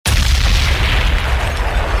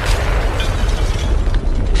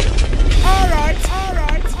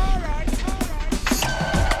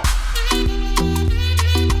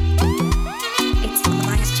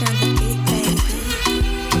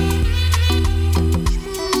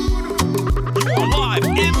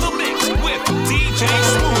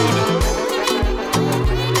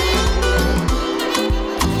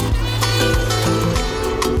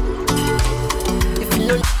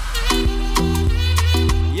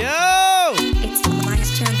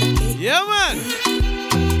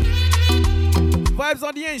Vibes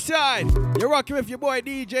on the inside. You're rocking with your boy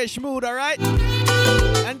DJ Schmood, alright?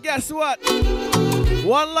 And guess what?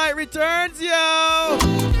 One Light returns, yo!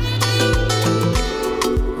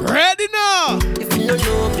 Ready now! If you don't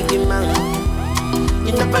know, big man,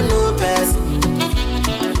 you never know best.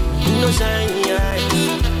 You know shiny eyes,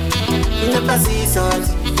 you never see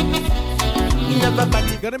something.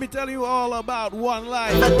 Gonna be telling you all about One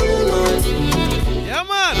Light. Yeah,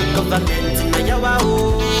 man.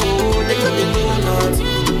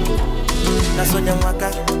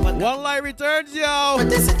 One Light returns, yo.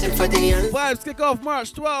 Vibes kick off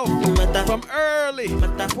March 12th from early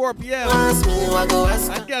 4 p.m.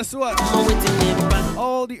 And guess what?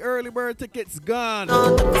 All the early bird tickets gone.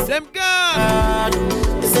 Them gone.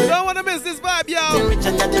 You don't want to miss this vibe, yo.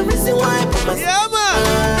 Yeah, man.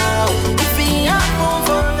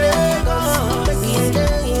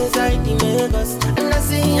 And I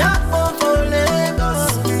see ya for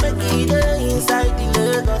Lagos, make it inside the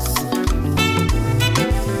Lagos.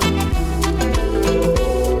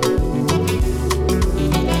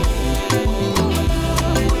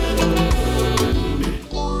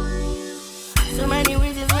 So many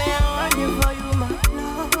reasons why I want you for you,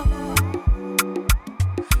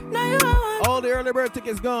 my love. All the early bird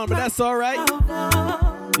tickets gone, but that's all right.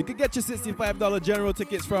 You can get your $65 general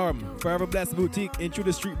tickets from Forever Blessed Boutique in Through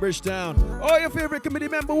the Street, Bridgetown. Or your favorite committee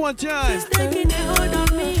member one time. Just taking a hold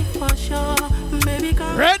of me for sure, baby.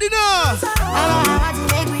 Ready now?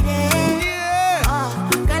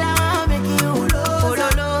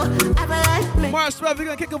 March 12th, we're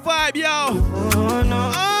gonna kick a vibe, yo. Oh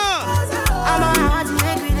no. I'm a hard to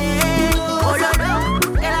make with it. Oh no,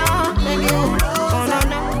 girl, I want make you. Oh no,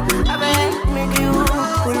 no, I make you.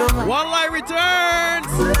 One Light returns.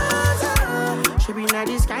 Should be not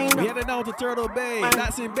this kind of. We headed down to Turtle Bay.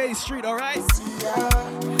 That's in Bay Street, alright?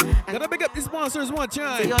 Gotta pick up the sponsors one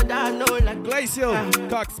time. Glacial,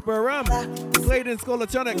 Coxburrum, Clayton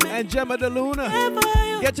Scolatonic, and Gemma de Luna.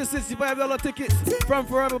 Get your $65 tickets from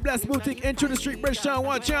Forever Blessed Boutique in Through the Street, Bridgetown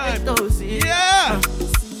one time. Yeah!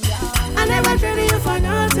 I never traded you for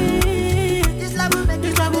nothing. This love will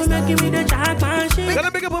make you the jackpot shit.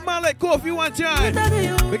 Gotta pick up a man like Kofi one time.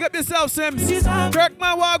 Pick up yourself, Sims.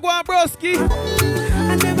 Kirkman Wagwan Broski.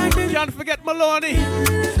 Can't forget Maloney.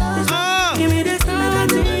 Give me this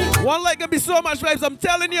nothing. One Light gonna be so much vibes, I'm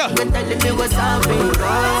telling you. I'm to make you girl,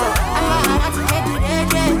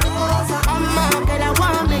 I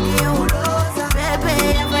wanna make you. Baby,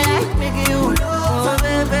 I feel like make you. Oh,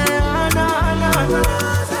 baby, oh, no.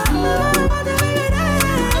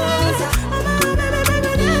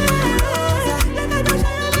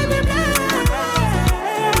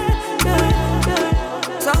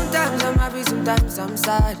 Sometimes I'm happy, sometimes I'm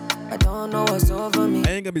sad. I don't know what's over me.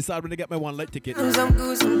 I ain't gonna be sad when they get my One Light ticket. Sometimes I'm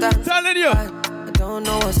good, sometimes telling you. I don't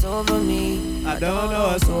know what's over me. I don't know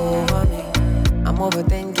what's over me. I'm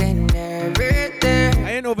overthinking everything.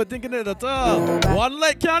 I ain't overthinking it at all. One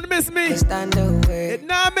Light can't miss me. Stand away. It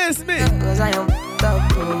not miss me. Cause I am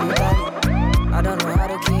I don't know how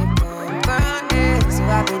to keep on burning. So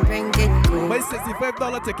I've been drinking cool. My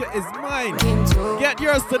 $65 ticket is mine. Get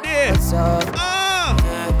yours today.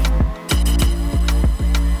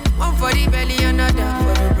 One for the belly, another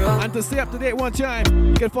for the bro. And to stay up to date one time,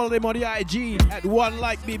 you can follow them on the IG at One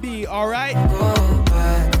Light BB, alright?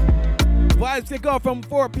 Vibes kick off from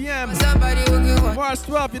 4 p.m. March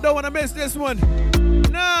 12th, you don't want to miss this one.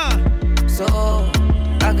 Nah. So,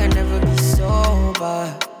 I can never be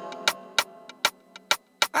sober.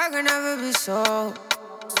 I can never be so.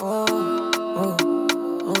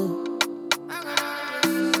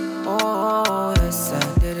 Oh, yes, I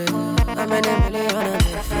did it. I'm in a million and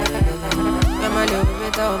I'm a little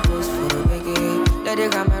bit of post for the biggie. Let the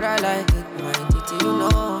camera like it, my titty, you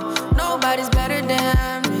know. Nobody's better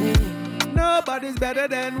than me. Nobody's better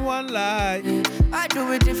than One Light. I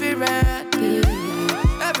do it differently.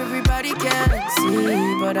 Everybody can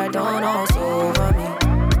see, but I don't know what's over me.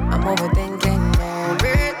 I'm overthinking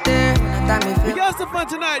everything. We got some fun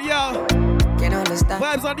tonight, y'all. Can't understand.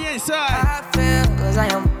 Vibes on the inside. I feel, cause I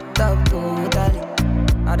am up totally.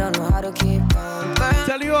 I don't know how to keep on burning.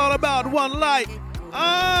 Tell you all about One Light.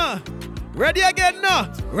 Ready again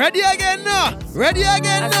now. Ready again now. Ready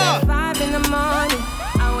again now. I said 5 in the morning.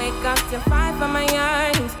 I wake up to 5 for my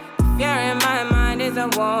eyes. Fear in my mind is a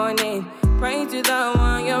warning. Pray to the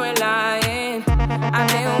one you're relying. I've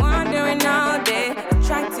been wandering all day. I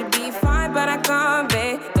tried to be fine, but I can't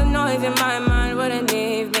be. The noise in my mind wouldn't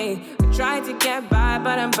leave me. I tried to get by,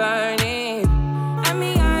 but I'm burning. And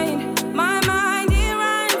behind my mind, it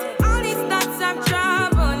runs. All these thoughts of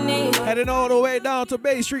trouble need. Heading all the way down to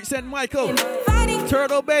Bay Street, St. Michael.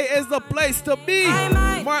 Turtle Bay is the place to be.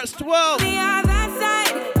 March 12th.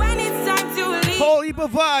 to leave. Whole heap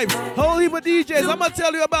of vibes, whole heap of DJs. I'm gonna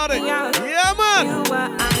tell you about it. Yeah, man. You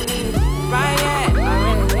what I need. Right, yeah.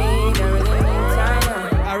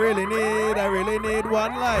 I really need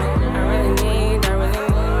one life. I really need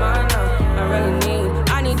mine now.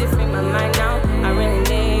 I need to free my mind now. I really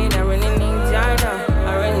need Jana. I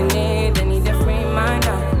need to free mine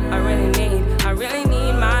now. I really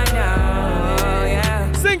need mine now.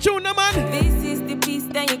 Yeah. Sing tune, no man. This is the peace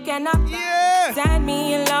that you cannot buy. Yeah. Send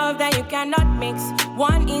me in love that you cannot mix.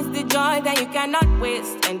 One is the joy that you cannot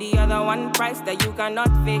waste, and the other one price that you cannot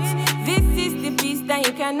fix. This is the peace that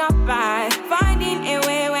you cannot buy. Finding a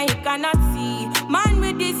way where you cannot see. Man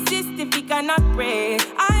with this system, he cannot pray.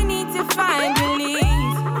 I need to find release.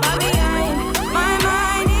 But behind my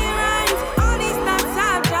mind, it runs. All these thoughts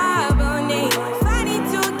have trouble me. Funny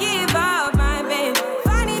to give up my babe.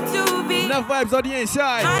 Funny to be. Enough vibes on the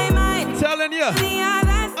inside. My mind. Telling you. The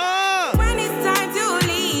others. When it's time to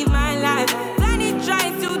leave my life, then it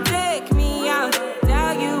tries to take me out.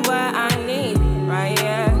 Tell you what I need. Right,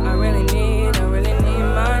 yeah. I really need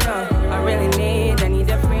mine now. I need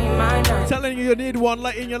to free mine now. Telling you need one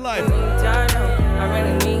light in your life. I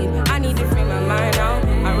need to free my mind now.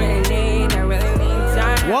 I really need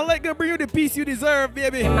time. One light gonna bring you the peace you deserve,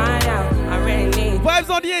 baby. Mine now. I really need vibes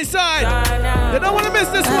on the inside. They don't want to miss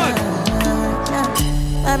this one.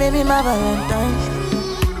 My baby, my Valentine.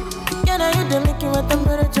 Can I you to make you a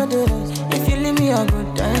temperature difference? If you leave me a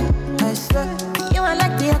good time, I swear. You are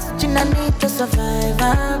like the oxygen I need to survive.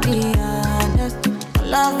 I'll be honest.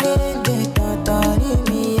 Loving the thought of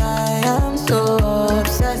me, I am so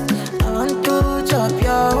obsessed. I want to chop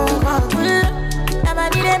your own heart.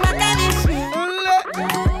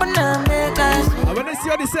 And when they see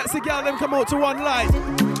all the sexy girl, them come out to one light.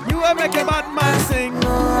 You will make a bad man sing.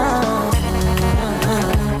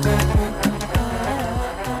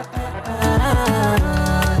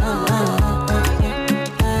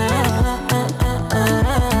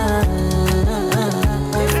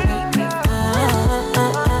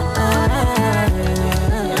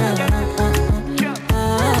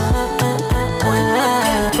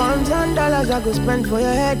 I go spend for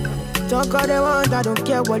your head. Talk all they want, I don't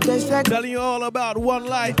care what they say. Telling you all about one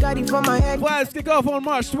life. Got it for my head. Vibes kick off on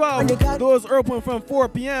March 12th. Doors open from 4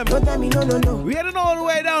 p.m. Don't tell me no. We're heading all the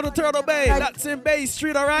way down to Turtle Bay. That's in Bay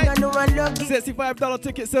Street, alright? $65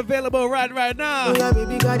 tickets available right now. Oh yeah,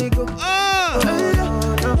 baby, gotta go.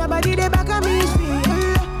 Your body, they back on me, sweet.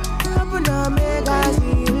 Open up, make I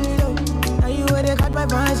see. Now you where they got my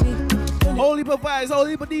fancy. Whole heap of vibes, whole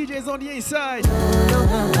heap of DJs on the inside.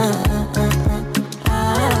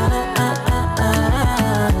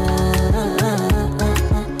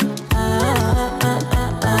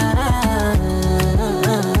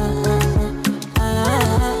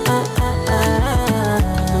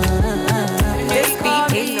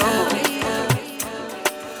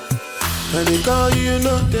 When they call you, you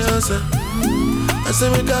know the answer. I say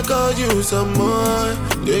make I call you some more.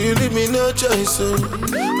 Yeah, you leave me no choice.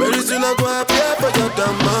 Very soon I go appear for your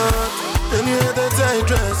demand. And you had that tight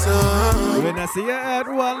dress on. When I see you at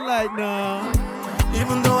one light now.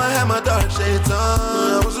 Even though I had my dark shades on,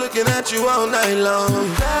 I was looking at you all night long.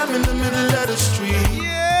 I'm in the middle of the street.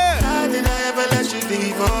 Yeah. Why did I ever let you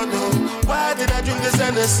leave? Oh no. Why did I drink this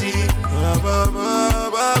Hennessy?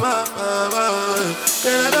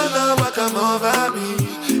 And I don't know what come over me.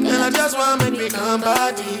 And I just want to make me come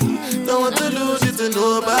body. Don't want to lose it to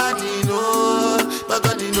nobody, no. My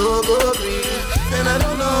body no go free. And I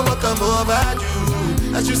don't know what come over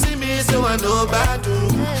you. As you see me, so I know bad do.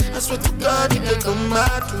 I swear to God, you can come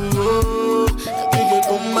back to. You can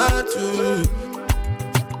come back to.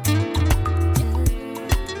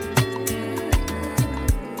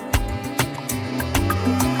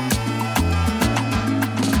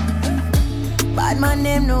 Bad man,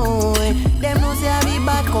 them know. Them know say I be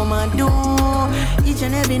bad, come and do. Each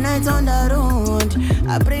and every night on the road.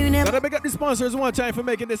 I pray you never. Gotta pick up the sponsors one time for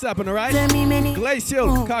making this happen, alright?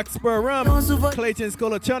 Glacial, Cockspur Rum, Clayton's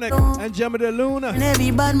Colotonic, and Gemma de Luna. And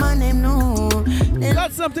every bad man, them know.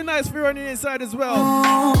 Got something nice for you on the inside as well.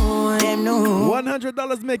 Them know.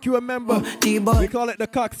 $100 make you a member. We call it the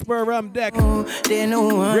Cockspur Rum Deck. They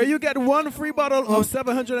know. Where you get one free bottle of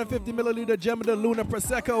 750 milliliter Gemma de Luna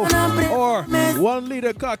Prosecco or 1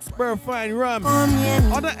 liter Cockspur Fine Rum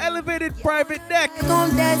on an elevated private deck.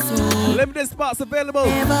 Limited spots available.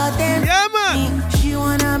 Yeah, man. She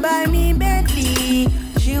wanna buy me Bentley.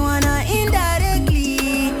 She wanna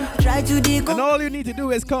indirectly try to decode. And all you need to do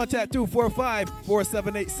is contact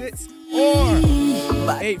 245-4786 or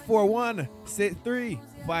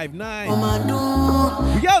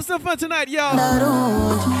 841-6359. We got some fun tonight, y'all.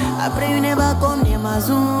 I pray you never come near my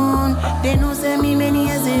zone. They know send me many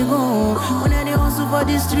years ago. When I hustle for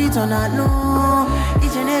the streets on that know.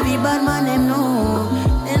 Each and every bad man them know.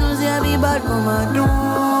 They know say I be bad for my door.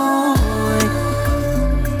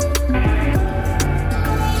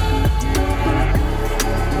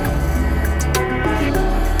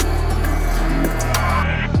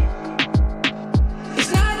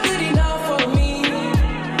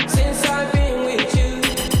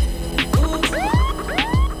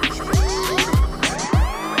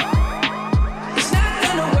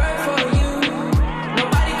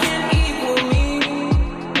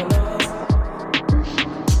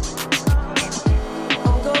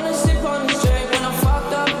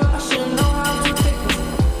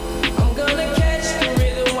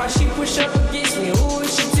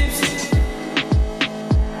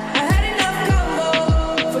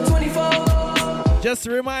 Just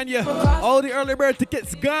to remind you, all the early bird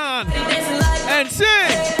tickets gone. And sing.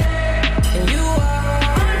 You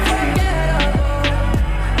are unforgettable.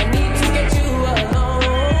 I need to get you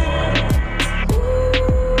alone.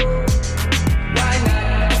 Why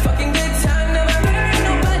not? Fucking good time, never hurt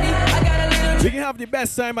nobody. I got a little. We can have the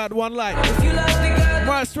best time at One Light. If you love the girl,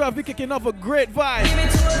 March 12, we kicking off a great vibe.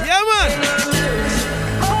 Yeah, man.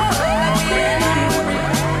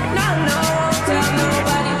 No, tell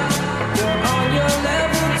nobody.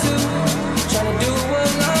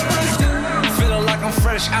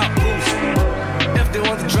 Fresh out boost. If they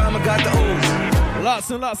want the drama, got the ooze. Lots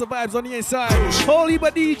and lots of vibes on the inside. Holy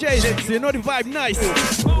but DJs, so you know the vibe nice.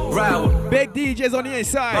 Big DJs on the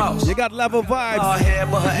inside. You got Level Vibes,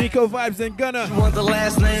 Nico Vibes and Gunner. Want the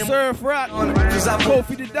last name? Surf Rat,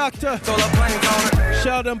 Kofi the Doctor,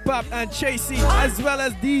 Sheldon Pop and Chasey, as well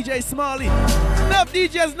as DJ Smalley. Enough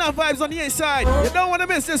DJs, enough vibes on the inside. You don't want to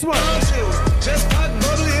miss this one. Just put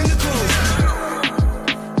bubbly in the cruise.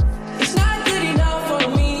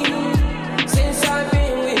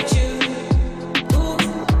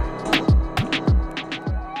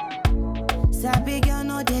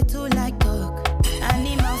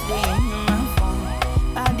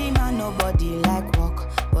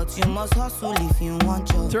 You must hustle if you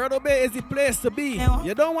want your. Turtle Bay is the place to be.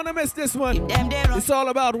 You don't want to miss this one. It's all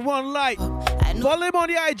about One Light. Follow him on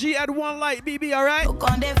the IG at One Light BB, alright?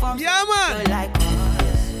 Yeah, man. Like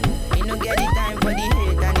we no get the time for the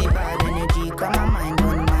hate and the bad energy. Come on, mind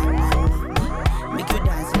on my. Make you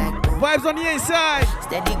dance like vibes on the inside.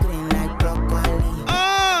 Steady green like broccoli.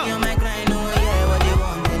 You make grind, oh yeah, what you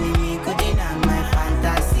want telling me could deny my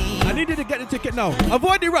fantasy. I need you to get the ticket now.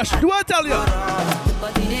 Avoid the rush. Do I tell you?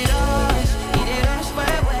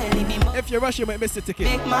 If you rush, you might miss the ticket.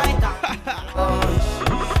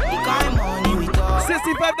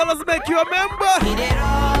 $65 make you a member.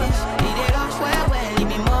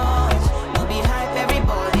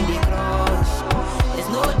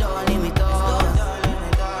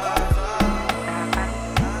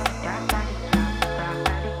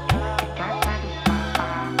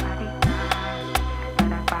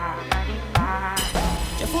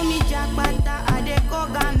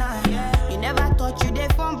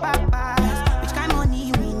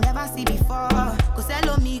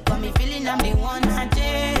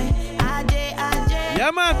 Yeah,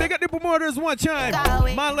 man, they got the promoters one time.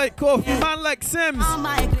 Man like Kofi, man like Sims,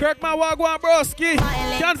 Kirk Mawagwan Broski.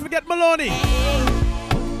 Can't forget Maloney.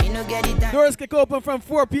 Doors kick open from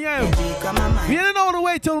 4 p.m. We ain't all the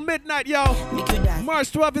way till midnight, yo.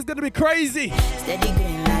 March 12th is gonna be crazy.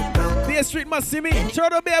 Bay Street must see me.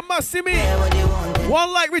 Turtle Bay must see me.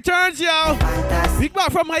 One Light returns, yo. Big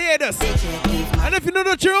back from hiatus. And if you know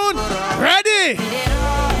the tune, ready?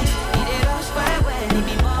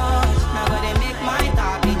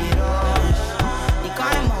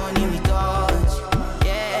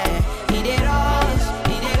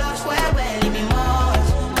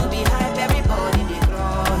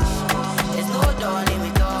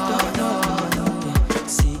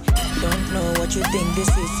 You think this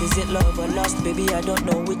is it love or lust? Baby, I don't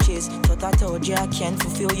know which is. Thought I told you I can't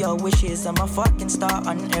fulfill your wishes. I'm a fucking star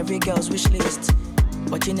on every girl's wish list.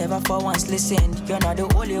 But you never for once listened. You're not the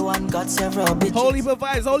only one, got several bitches. Holy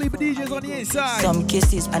vibes, holy DJs on the inside. Some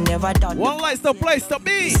kisses I never done. One Light's the place to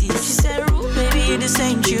be. She said, Rude, baby, this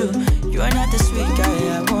ain't you. You're not the sweet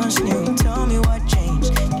guy I once knew. Tell me what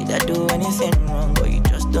changed. Did I do anything wrong? Or you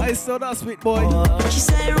just don't? I saw that sweet boy. She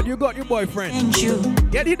said, Rude, you got your boyfriend. Ain't you?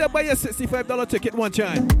 Get hit up by your $65 ticket one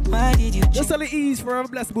time. Why did you just a little ease for a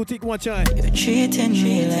blessed boutique one time. You're treating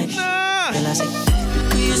me like nah. And I said,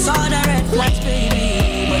 you saw the red flags,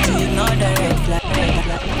 baby, but you ignored the red flag.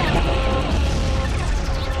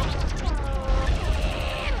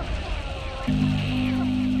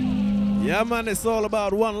 Yeah, man, it's all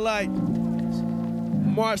about One Light.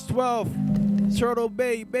 March 12th, Turtle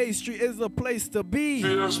Bay, Bay Street is the place to be.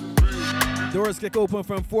 Doors kick open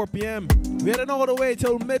from 4 p.m. We heading all the way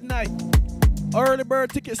till midnight. Early bird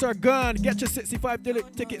tickets are gone. Get your 65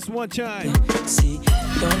 tickets one time. See,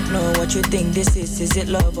 don't know what you think this is. Is it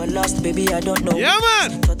love or lust, baby? I don't know. Yeah,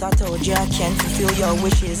 man. Thought I told you I can't fulfill your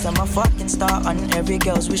wishes. I'm a fucking star on every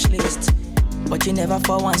girl's wish list. But you never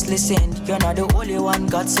for once listened. You're not the only one,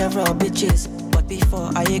 got several bitches. But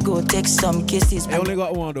before I go take some kisses, I only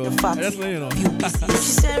got one though. That's you know. She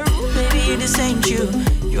said, "Ooh, baby, this ain't you.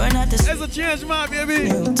 You're not the There's a change, man, baby.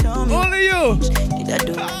 Tell me, only you. Did I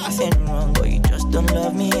do anything wrong, or you just don't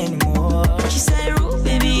love me anymore?" She said, "Ooh,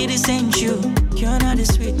 baby, this ain't you. You're not the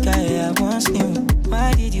sweet guy I once knew.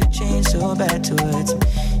 Why did you change so bad towards me?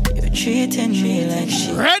 You're treating me like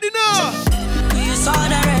shit." Ready now. You saw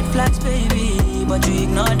the red flags, baby, but you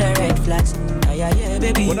ignored the red flags. Yeah,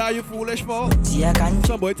 baby. What are you foolish for? See, I can't.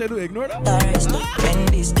 Some boy tell you ignore that. The rest of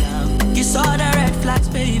this now. You saw the red flags,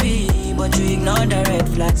 baby, but you ignored the red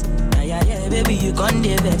flags. Yeah, baby, you can't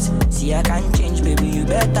vex. See, I can't change, baby. You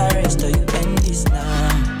better rest or you end this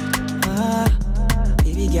now.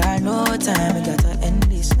 Baby, got no time. We gotta end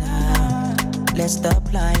this now. Let's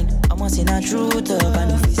stop lying. I'm in a truth up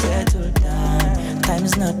and if we settle down.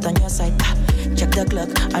 Time's not on your side. Check the clock.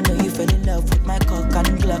 I know you fell in love with my cock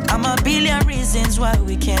and clock. I'm a billion reasons why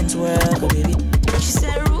we can't work, baby. She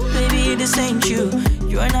said, "Ooh, baby, this ain't you.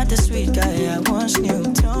 You're not the sweet guy I once knew.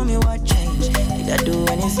 Tell me what changed. Did I do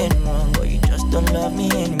anything wrong, or you just don't love me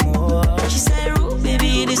anymore?" She said, "Ooh,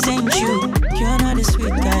 baby, this ain't you. You're not the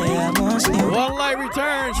sweet guy I once knew." One light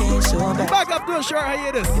returns. So back up to a short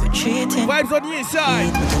hiatus. Vibes on the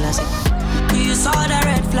inside. You saw the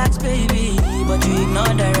red flags, baby, but you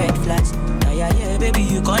ignored the red flags. Yeah, baby,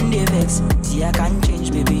 you can't vex. See, I can't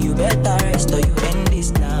change, baby, you better rest or you end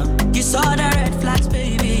this now. You saw the red flags,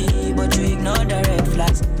 baby, but you ignored the red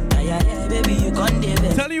flags. Yeah, baby, you can't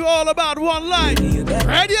vex. Tell you all about one life.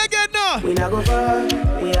 Ready again now. We not go far,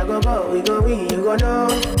 we not go far, we go win, you go know.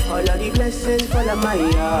 All of the blessings fall on my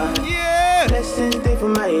yard. Yeah. Blessings stay for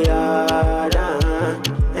my yard.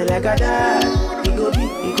 And like I died, we go be,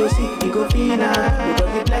 we go see, we go feel now.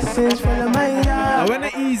 Because the blessings fall on my yard. I want to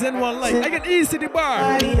ease in one life. I can ease to the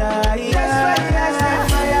bar. That's why I said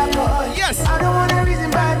my alcohol. Yes. I don't want to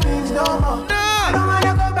reason bad things no more. No. I don't want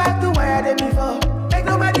to go back to where I did before. Make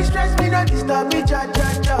nobody stress me, not disturb me, cha.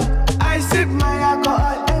 I sip my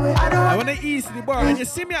alcohol. I want to ease to the bar. And you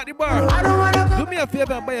see me at the bar. I don't want to do me a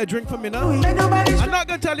favor and buy a drink for me now. Make nobody I'm not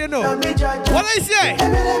going to tell you no. What I say?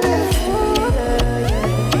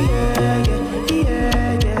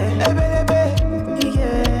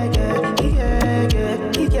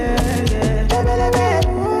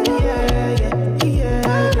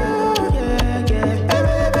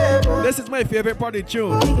 This is my favorite party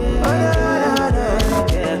tune.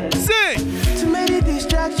 Sing! Too many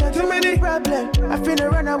distractions, too many problems. I finna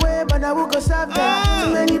run away, but I will go solve them.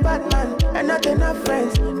 Too many bad men and not enough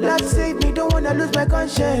friends. Lord save me, don't wanna lose my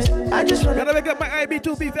conscience. I just wanna gotta wake up my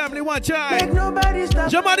IB2B family one time. Make nobody stop.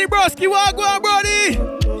 Jamani Broski, walk on, brody!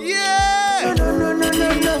 Yeah! No.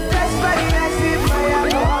 That's why I sip my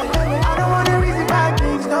alcohol. I don't wanna reason bad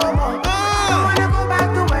things no more. I don't wanna go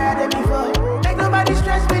back to where I did before. Make nobody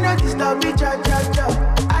stress me, not disturb me, cha.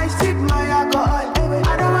 I sip my alcohol.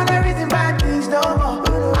 I don't wanna reason bad things no more.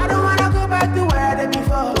 I don't wanna go back to where I did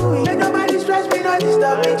before. Make nobody stress me, not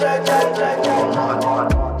disturb me, cha.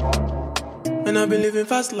 And I've been living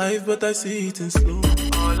fast life, but I see it in slow.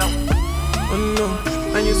 Oh no,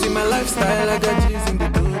 and you see my lifestyle, I got G's in the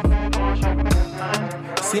door.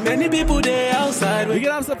 See many people there outside. We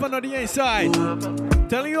get ourselves on the inside.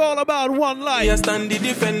 Telling you all about one life. I stand the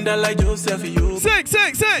defender like Joseph.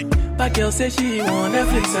 Sing. But girl say she want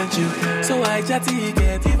Netflix and chill. So I chatty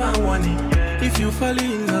get even warning. If you fall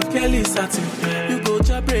in love, Kelly satin. You go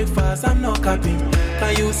to breakfast, I'm not capping.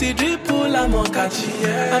 Can you see dripple, I'm not catchy.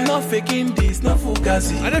 I'm not faking this, not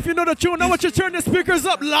fugazi. And if you know the tune, now what you turn the speakers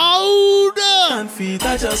up louder. And feet,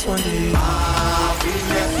 I just want it.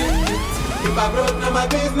 If I broke, now my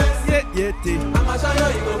business. Yeah. I'ma show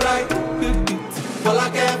you go right. All I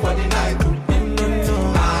care for the night.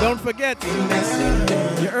 Don't forget,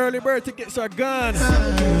 your early bird tickets are gone.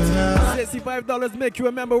 $65 make you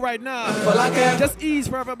a member right now. Just ease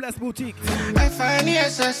Forever Blessed Boutique. And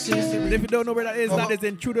if you don't know where that is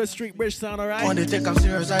in Tudor Street, Bridgetown, alright? Want to take them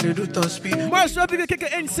serious, I do top speed. Marshall, we can kick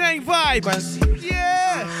an insane vibe.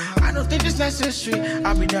 Yeah! I don't think it's necessary.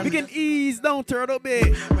 I'll be done. We can ease down Turtle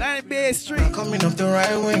Bay, Line Bay Street. Coming off the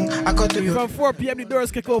right wing, I got to you. From 4 p.m. the doors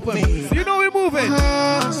kick open. So you know we're moving.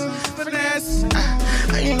 Finesse.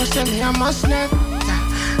 You know, send me, I must snap.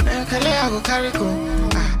 I go carry go.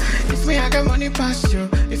 If me, I got money past you.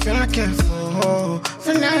 If you're not careful,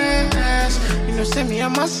 finesse. You know, send me a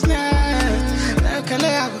must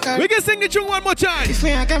we can sing the tune one more time. If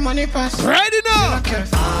me, I got money past you. Ready now.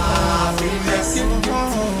 Finesse.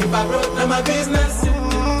 If I broke down my business,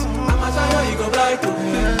 I'ma tell you go bright to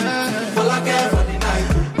me. All I care for the night.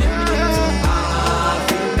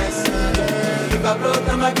 Finesse. If I broke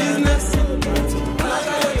down my business, I'ma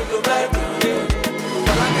tell you go bright to me.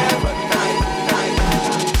 All I care for the night.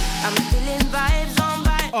 I'm feeling vibes on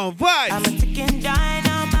vibes. On vibes. I'm a ticking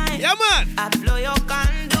dynamite. Yeah, man. I blow your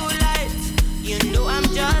candle lights. You know I'm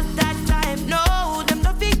just that type. No, them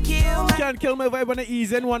don't fit kill my Can't kill my vibe on the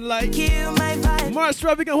ease in one light. kill my vibe. Mars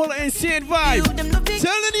 12, we can hold an insane vibe. Them don't fit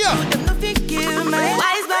Telling you. them don't fit kill my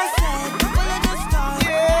wise by said. Follow the star.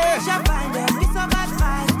 Yeah. Shall find a piece of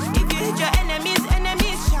advice. If you hit your enemies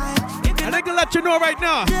shine. You can And I can let you know right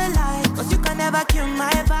now. the light, cause you can never kill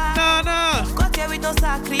my vibe. Nah. Got here with no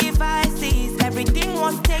sacrifices. Everything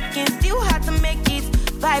was taken, still had to make it.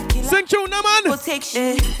 Vibe killer. Sing tune, nah, man. Go take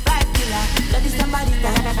shit. Vibe killer. Let this somebody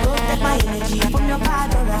that protect my energy from your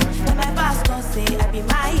padora. When my pastor say I be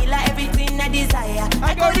my healer, everything I desire.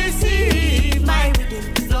 I go receive my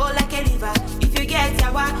rhythm, flow like a river. If you get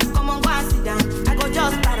yawa, come on, go and sit down. I go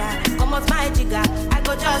just para, come out my jigger. I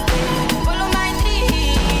go just follow my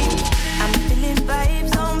dream. I'm feeling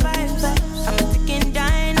vibes on vibes. I'm ticking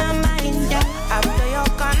dynamite. I blow your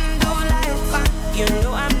candle lights. You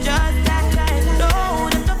know I'm just that type. No,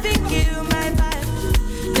 them nothing kill my vibe.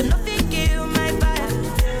 Them nothing kill my vibe.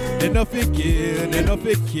 They nothing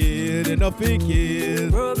kill.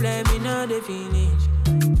 Problem in all the finish.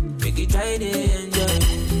 Make you try to enjoy.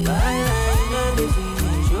 Bye, not the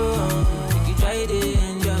finish. Oh, make you try to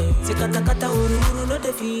enjoy. Kata uru not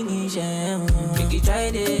the finish. Make you try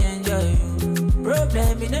to enjoy.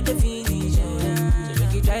 Problem in all the finish. So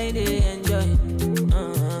make you try to enjoy.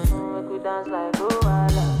 Make you dance like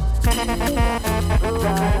Luala.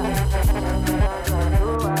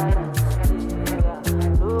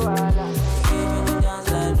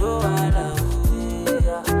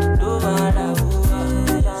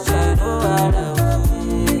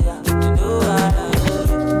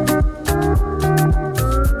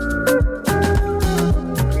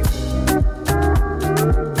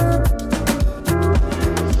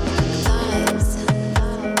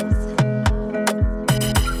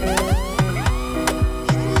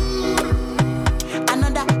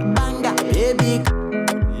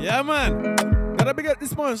 Yeah, man. Gotta big up the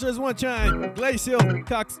sponsors one time. Glacial,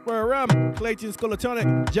 Cockspur Rum, Clayton's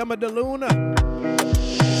Colotonic, Gemma de Luna.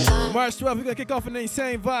 March 12th, we're gonna kick off in the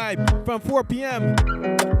insane vibe from 4 p.m.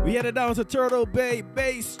 We headed down to Turtle Bay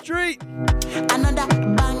Street. Another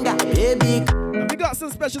banger, baby. And we got some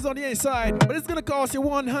specials on the inside, but it's gonna cost you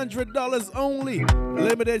 $100 only.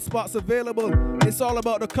 Limited spots available. It's all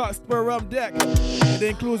about the Cockspur Rum deck. It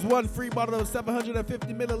includes one free bottle of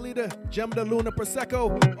 750 milliliter Gem de Luna Prosecco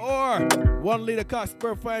or 1 liter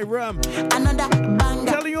Cockspur Fine Rum. Another banger.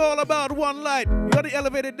 Telling you all about One Light. You got the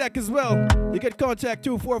elevated deck as well. You can contact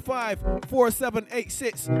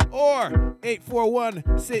 245-4786 or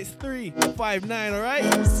 841-6359, all right?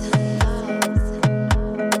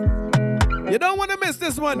 You don't want to miss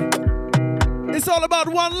this one. It's all about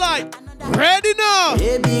One Light. Ready now?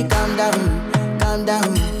 Baby, calm down.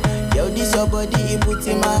 Yo, this your body, it puts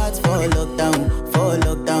in my heart for lockdown,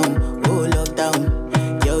 oh lockdown.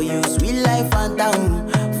 Yo, you sweet life, phantom.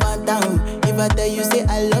 If I tell you, say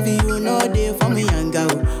I love you, you know they for me, young girl,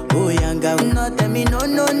 oh young girl. No, tell me, no,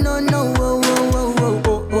 oh.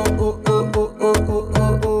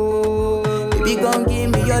 Baby, gon' give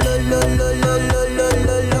me your lo.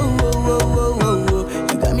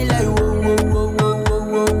 You got me like, whoa.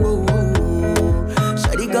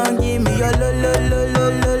 Shawty gon' give me your lo.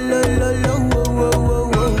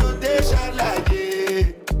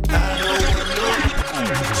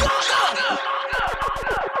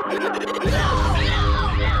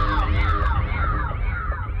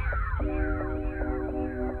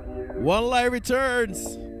 One Light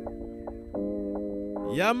returns.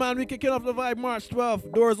 Yeah, man, we kicking off the vibe March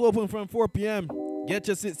 12th. Doors open from 4 p.m. Get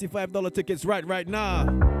your $65 tickets right now.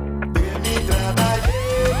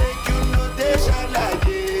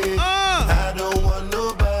 I don't want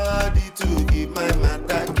nobody to give my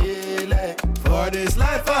matter for this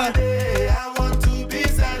life I day. I want to be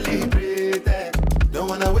celebrated. Don't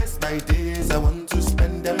wanna waste my days. I want to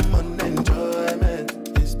spend them on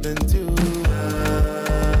enjoyment. It's been too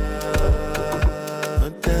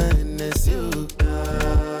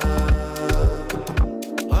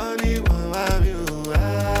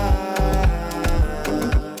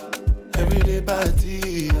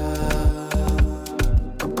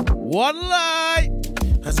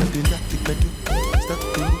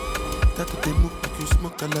Start to move like you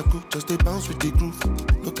smoke a lago. Just they bounce with the groove.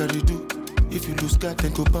 No carry do. If you lose God,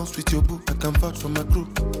 then go bounce with your boo. I can vouch for my crew.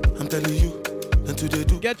 I'm telling you. And today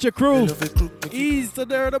do. Get your crew. Ease to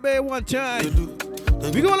the bay one time.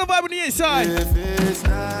 We gonna vibe on the inside. If it's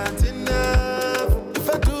not enough, if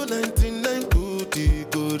I do 99 goody,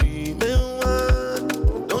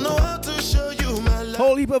 don't know how to show you my love.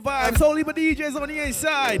 Whole heap of vibes, whole heap of DJs on the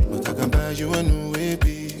inside. But I can buy you a new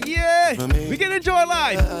baby. Yeah, we can enjoy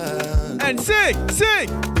life. And sing.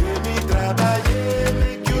 Baby, trabaye,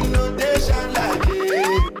 make you know they shine like it.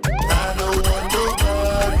 I don't want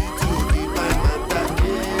nobody to be my matter.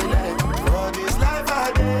 For this life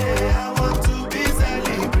I did, I want to be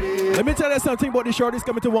celebrated. Let me tell you something about the shorties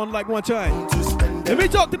coming to one like one time. Let me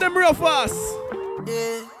talk to them real fast.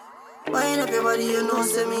 Yeah, wind up your body, you know,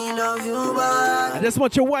 say me love you back. I just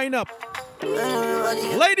want you to wind up.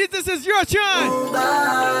 Ladies, this is your chance.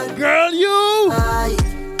 Girl, you.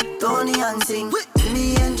 Tony and sing.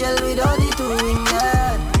 Me angel with all the two wings,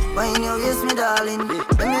 yeah. When you kiss me, darling,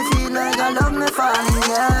 when me feel like I love me falling,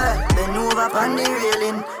 yeah. Bend over on the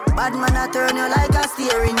railing. Bad man, I turn you like a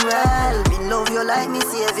steering wheel. Me love you like me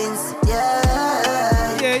savings,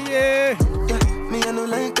 yeah. Yeah. Me I no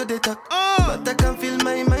like to talk, but I can feel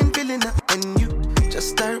my mind feeling that. And you just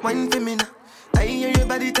start whining for me now. I hear your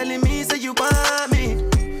body telling me, say you want me.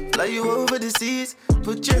 Fly you over the seas,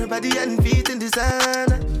 put your body and feet in the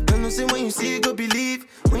sand. I know say when you see, go believe.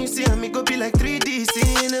 When you see me, go be like 3D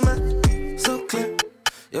cinema. So clear,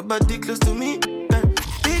 your body close to me,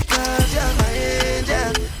 because you're my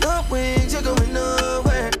angel. No wings, you're going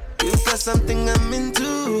nowhere. You got something I'm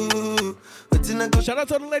into. Shout out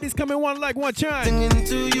to the ladies coming one like one time.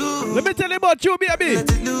 Into you. Let me tell you about you, baby.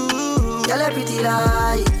 You're pretty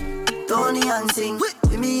like Tony and sing.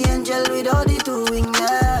 With me angel with all the two wings,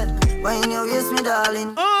 yeah. When you kiss me,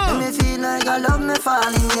 darling, let me feel like I love me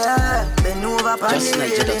falling, yeah. Bend over on the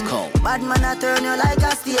railing. Bad man, I turn you like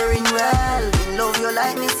a steering wheel. In love you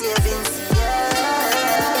like me savings,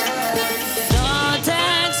 yeah. Don't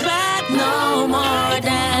expect no more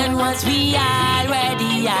than what we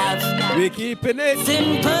already have. We keeping it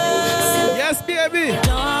simple. Yes, baby.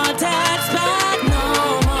 Don't expect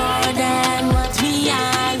no more than what we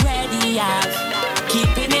already have.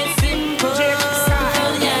 Keeping it simple. Yeah.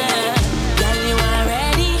 Girl, you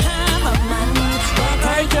already have a man, but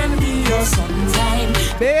I can be your sometime.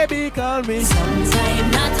 Baby, call me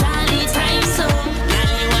sometime, not all the time. So,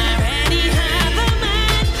 girl, you already have a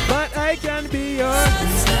man, but I can be yours.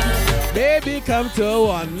 Baby, come to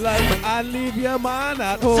one life and leave your man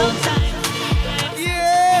at home. Sometimes.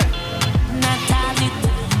 Yeah. Not all the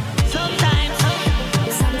time. Sometimes.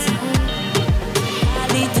 All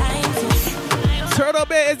the time. Turtle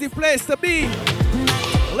Bay is the place to be.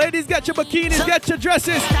 Ladies, get your bikinis, get your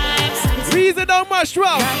dresses. Reason don't much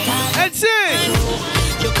rough. And sing.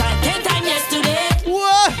 You got 10 times yesterday.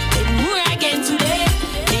 What? 10 more again today.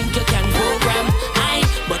 Think you can program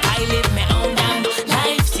but I live my own damn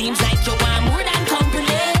life. Seems like you want more than company.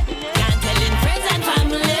 Can't tell in friends and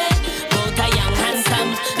family. Both a young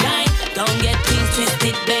handsome guy. Don't get things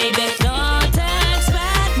twisted, baby. Don't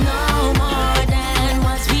expect no more than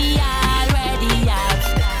what we already have.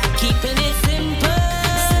 Keeping it simple.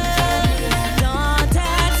 Don't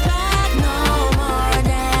expect no more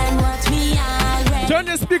than what we already. Turn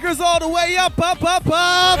the speakers all the way up.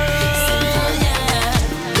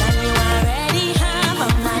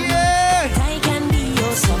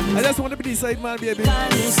 I just want to be the side man, baby. But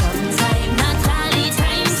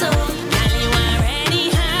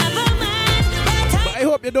I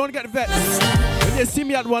hope you don't get vexed when you see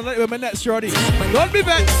me at one night with my next shorty. Don't be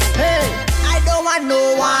vexed. Hey, I don't want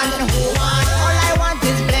no one, woman. All I want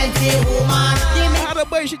is plenty, woman. Give me how to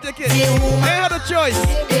buy shit ticket. I had a choice.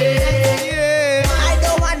 Yeah. I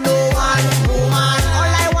don't want no one, woman.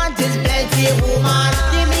 All I want is plenty, woman.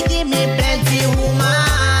 Give me plenty, woman.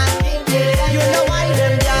 You know why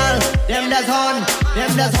them girl, them that's on,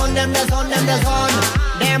 them that's on, them that's on, them that's on,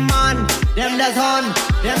 them man, them that's on,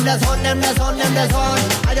 them that's on, them that's on, them that's on.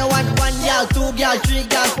 I don't want 1 girl, 2 girl, 3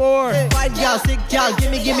 girl, 4, 5 girl, 6 girl.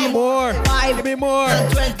 Give me more, 5, give me more,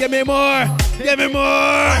 20, give me more, give me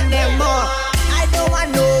more. And them more. I don't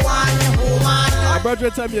want no one, woman. My brother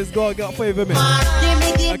tell me it's God got favor me.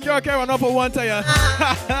 I can't run up for one time. I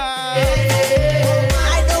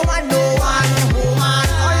don't want no one, woman.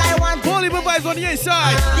 Holy vibes on the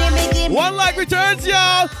inside. One like returns,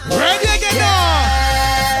 y'all. Ready again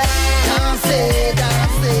now. Dance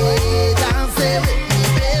with me,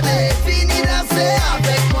 baby. Fini danser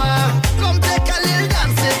avec moi. Come take a little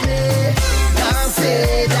dance with me.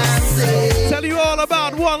 Dance. Tell you all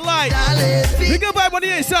about one light. We can vibe vibe on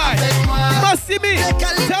the inside. Must see me.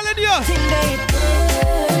 Telling you.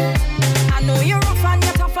 I know you're rough and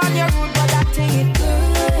you're tough and you're rude, but that thing it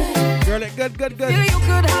good. Girl, it good. Feel you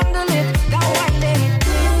could handle it, that wine it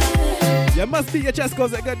good. You must beat your chest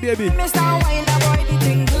cause it good, baby. Mr. Wine, that boy, the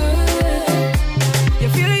thing good. You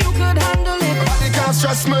feel you could handle it. Nobody can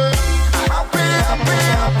stress me. Happy.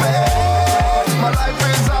 My life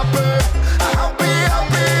is happy. Happy.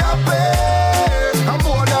 I'm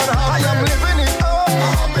more than happy. I am living it up.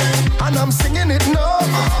 And I'm singing it now.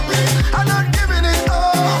 I'm not giving it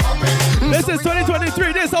up. This is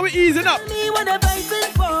 2023. This is how we easing up. What they're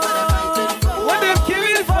fighting for. What they're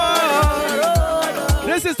killing for.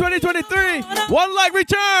 This is 2023. One like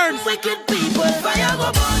returns. Wicked people, fire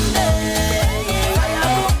go burn them.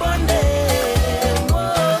 Fire go burn them.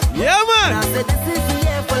 Yeah, man. I said this is the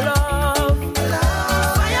year for love.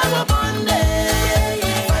 Fire go burn them.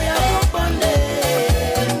 Fire go burn them.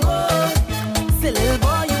 Say little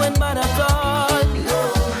boy, you ain't bad at all.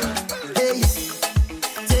 Hey,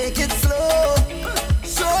 take it slow.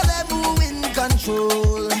 Show them who in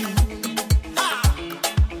control.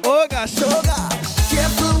 Oh gosh. Oh gosh,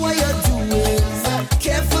 careful what you're doing.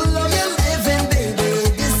 Careful how you're living, baby.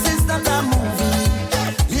 This is not a movie.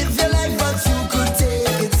 Live your life, but you could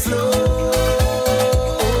take it slow.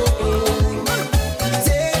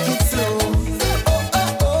 Take it slow.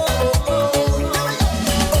 Oh,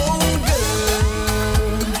 girl.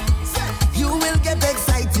 You will get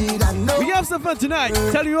excited. I know. We have some fun tonight.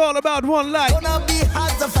 Tell you all about One Light. Gonna be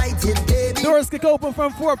hard to fight it, baby. Doors kick open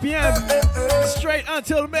from 4 p.m. straight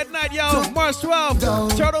until midnight, yo. March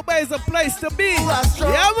 12th. Turtle Bay is a place to be.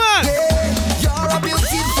 Yeah, man. You're a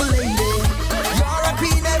beautiful lady. You're a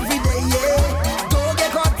queen every day, yeah. Don't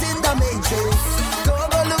get caught in the matrix. Don't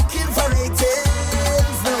go looking for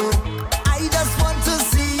ratings, no. I just want to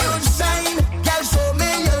see you shine. Girl, show me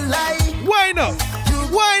your light. Wind up.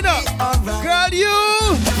 Wind up. Alright. Girl, you.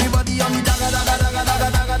 Everybody on the daga.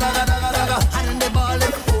 And they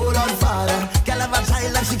ballin', hold on, father. Girl have a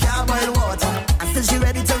child and she can't boil water. And still she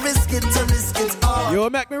ready to risk it all. You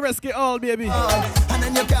make me risk it all, baby. And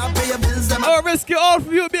then you can't pay your bills, them I'll risk it all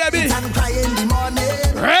for you, baby. and cry in the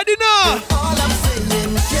morning. Ready now. All I'm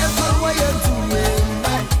saying, careful what you're doing.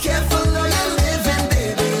 Careful how you're living,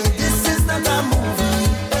 baby. This is not a movie.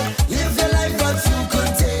 Live your life, but you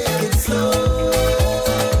could take it slow.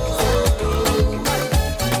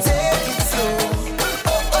 Take it slow.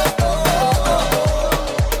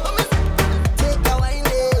 Take a wine,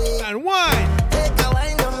 And wine. take a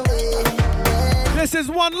wine on me. This is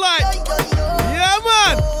One Light. Yeah,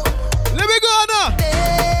 man. Let me go now.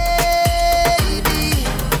 Baby,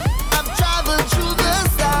 I've traveled through the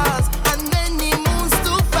stars and many moons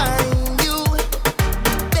to find you.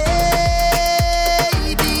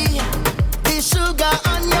 Baby, the sugar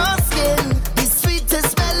on your skin, the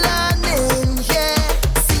sweetest melanin, yeah.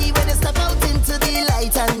 See when you step out into the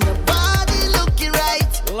light and your body looking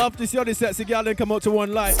right. Love to see how this sexy girl then come out to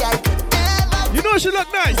One Light. I could never, You know she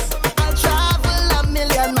look nice. I'll travel a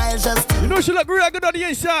million miles just to You know she look real good on the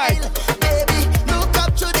inside. baby, look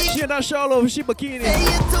up to the She in that shawl over, she bikini. say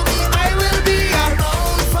it to me, I will be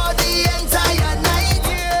around for the entire night.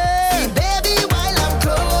 See, baby, while I'm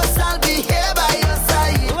close, I'll be here by your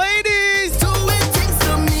side. Ladies, Doing things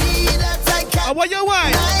to me that I I can't. want your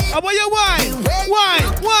wine. I want your wine. Wine.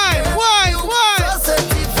 So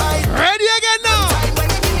certified. Ready again now. Time when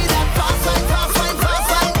you give me that fast wine.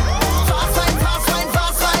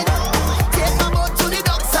 Take my boat to the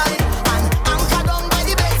dock side and anchor down by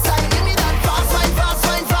the bedside. Give me that fast wine.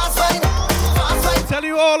 Tell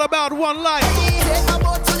you all about One Light. Take my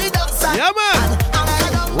boat to the dock side. Yeah, man.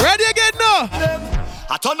 Anchor down. Ready again now.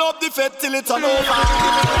 I turn up the fed till it's on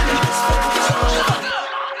over.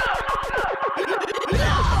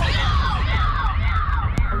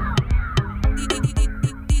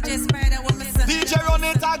 DJ run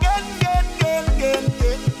it again.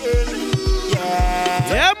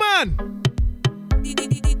 Yeah. Yeah, man.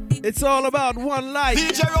 It's all about One Light.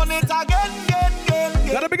 DJ run it again.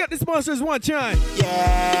 Gotta big up the sponsors one time.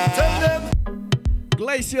 Yeah. Tell them.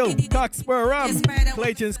 Glacial, Cockspur Rum,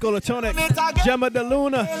 Clayton's Colatonic, Gemma de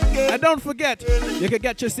Luna. And don't forget, you can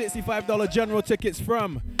get your $65 general tickets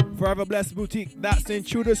from Forever Blessed Boutique. That's in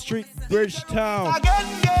Tudor Street, Bridgetown.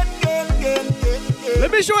 Let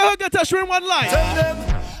me show you how to get touch with One Light. Tell them.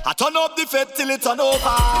 I turn up the fed till it's on over. I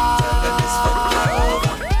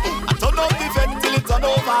turn up the fed till it's on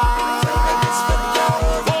over.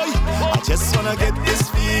 Boy, I just wanna get this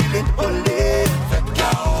feeling only.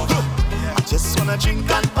 I just wanna drink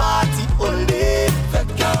and party only.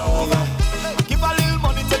 Give a little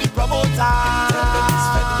money to the promoter.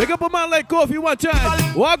 Big up a man like Kofi one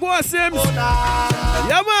time. Wagwan Sims.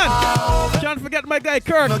 Yeah, man. Can't forget my guy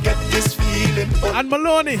Kirk. And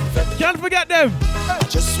Maloney. Can't forget them.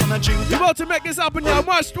 We're about to make this happen now.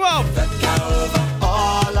 March 12th.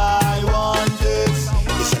 All I want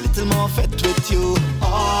is a little more fat with you.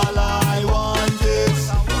 All I want is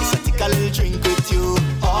a take a little drink with you.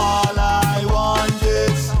 All I want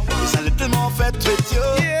is a little more fat with you.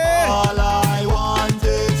 Yeah. All I want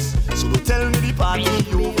is, so don't tell me the party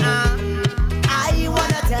you. I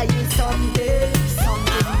wanna tell you something.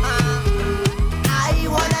 I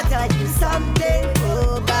wanna tell you something.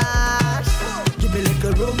 Oh gosh, give me like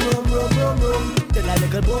a rum. Then I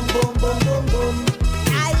like a boom.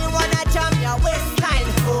 I wanna jump your waistline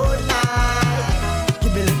all night.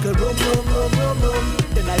 Give me like a rum.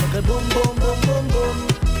 Then I like a boom.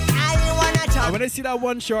 I wanna jump. When I see that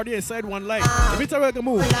one shorty inside one light, let me tell you how to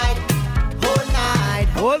move.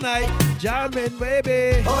 Whole night, jamming,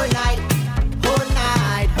 baby. Whole night.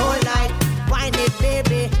 Wine it,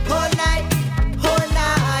 baby. Whole night.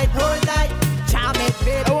 Jam it,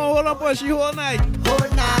 baby. I won't hold on for she whole night. Whole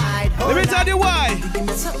night. Let me tell you why. You give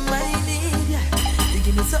me something I need. You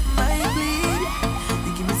give me something I bleed.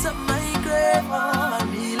 You give me something I crave. Oh, I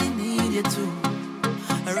really need you too.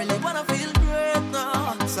 I really wanna feel great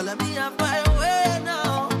now. So let me have my way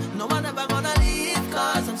now. No one ever gonna leave,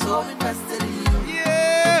 cause I'm so invested in you.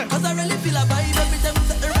 Yeah. Cause I really feel a vibe every time we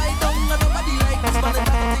set the right down. And nobody like this, man.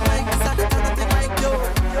 Nothing like this, and nothing like you.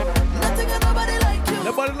 Nothing and nobody like you.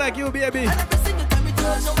 Nobody like you, baby. And every single time we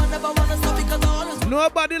touch, no one ever wanna stop because all is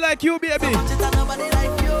Nobody like you, baby. nobody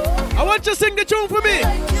like you. I want you to sing the tune for me.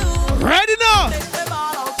 Like you. Ready now?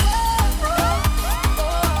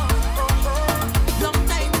 Long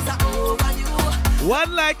time is overdue.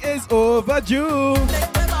 One like is overdue.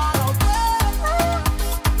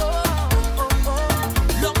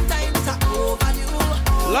 Long time is overdue.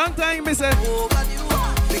 Long time, me say. Overdue.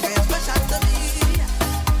 Because you're special to me.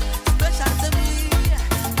 Special to me.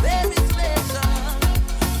 Very special.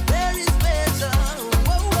 Very special.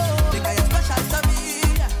 Whoa. Because you're special to me.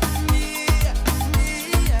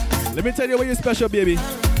 Let me tell you why you're special, baby.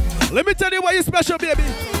 Let me tell you why you're special, baby.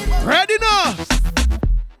 Ready now?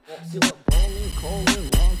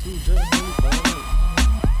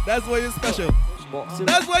 That's why you're special.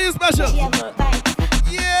 That's why you're special.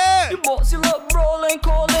 Yeah. You bossy look brawling,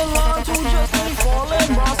 calling, line to just really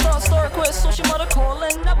falling. Bro, start quit, so she mother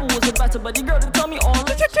calling. Never was a better, but you girl to tell me all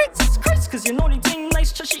it. Chris, cause you know the thing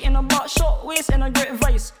nice, chushy in a box, short waist and a great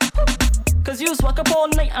vice. Cause you walk up all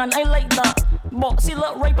night and I like that. Bossy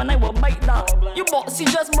look ripe and I will bite that. You bossy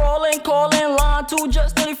just brawling, calling, line to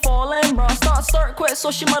just really falling. Bro, start quit, so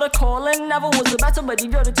she mother calling. Never was a better, but you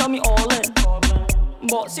girl to tell me all in.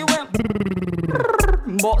 Bossy wimp.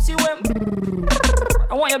 Bossy wimp.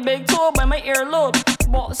 I want your big toe by my earlobe.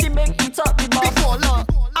 Bossy big, eat up the boss. Before long,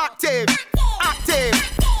 active.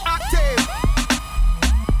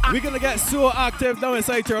 We're gonna get so active down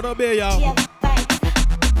inside Turtle Bay, y'all.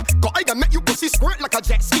 Cause I can make you pussy squirt like a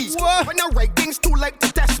jet ski. What? When I write things too late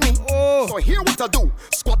to test me. Oh. So here what I do.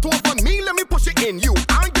 Squat over me, let me push it in you.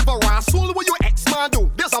 I ain't give a rascal what your ex-man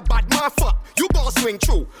do. There's a bad man fuck. You gotta swing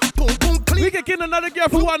through. Boom, boom, clean. We can kill another girl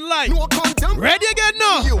for one life. No condom. Ready again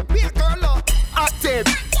now? You be a girl active.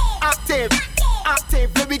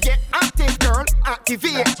 Let me get active, girl.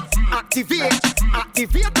 Activate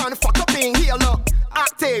and fuck up in here, look.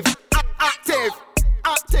 Active.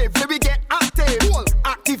 Let me get active.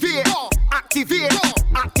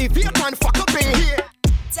 Activate and fuck up in here.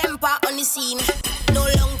 Temper on the scene, no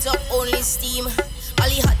long talk, only steam.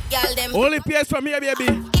 Only hot gal them. Only PS from here, baby.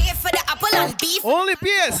 A for the apple and B for Only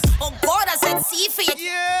PS. Oh God, I said C for you.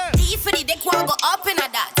 Yeah. D for the dick, wanna go up in a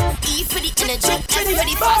that. E for the energy, F for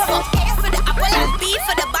the fast fuck. A for the apple and B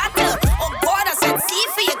for the battle. Oh God, I said C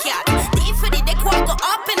for your cat. D for the dick, wanna go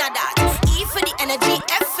up in a that. E for the energy,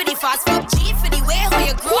 F for the fast fuck. G for the way how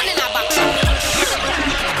you grown in a back.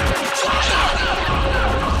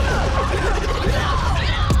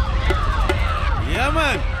 Yeah,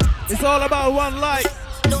 man. It's all about one light.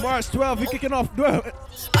 March 12th, we kicking off doors.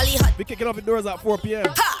 We kicking off the doors at 4 p.m.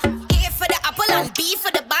 Ha! A for the apple and B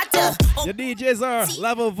for the batter. Oh, The DJs are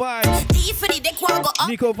Level Vibes, D for the dick, wanna go up.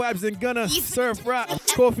 Nico Vibes and Gunner, Surf Rap,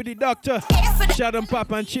 Kofi the Doctor, Shadow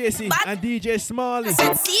Pop and Chasey, and DJ Smalley. I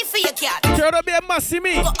said C for your cat. Turn up here, must see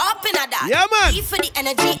me. Go up in a that. Yeah, man. E for the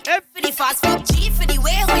energy, F for the fast fuck. G for the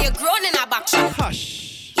way how you grown in a back shot.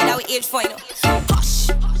 Hush. You know we age for you. Hush.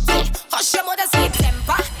 Yeah. Hush your mother say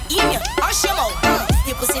temper. In you. Hush your mouth.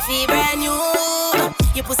 Your pussy feel brand new.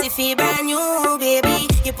 Your pussy feel brand new, baby.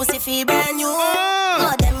 Your pussy feel brand new.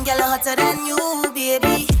 Oh, them gyal hotter than you,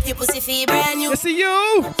 baby. Your pussy feel brand new. You see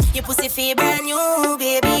you? Your pussy feel brand new,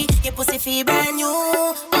 baby. Your pussy feel brand new.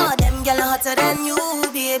 All them gyal hotter than you,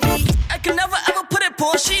 baby. I can never ever put it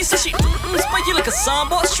on. She said she spiky like a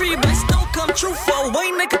sandbox tree, but still come true for a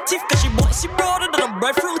white negative. Cause she bossy broader than a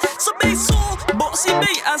breadfruit. So big soul, bossy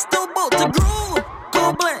big, I still bought to grow.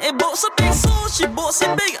 Go blunt, it bought so big soul. She bossy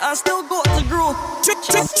big, I still got to grow.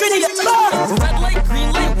 Red light,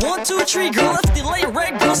 green light, 1, 2, 3. Girl, if the light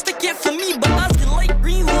red, girl, stick it for me. But as the light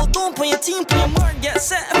green, hold on, put your team, put your mark, get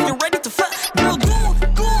set. If you're ready to fight, girl, go,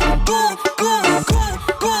 go, go, go, go,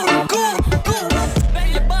 go, go, go.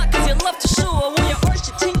 Bang your back, cause you love to show. I want your arch,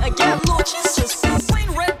 your ting, I get low. Jesus, plain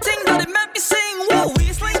red thing that it meant me saying, whoa,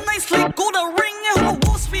 waistline nice like golden ring. Oh,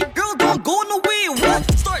 whoa, sweet girl, don't go no way.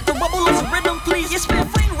 What? Start to bubble as a rhythm, please. Yes, man,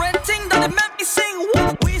 plain red thing that it meant me saying,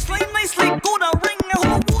 whoa, waistline nice like golden ring.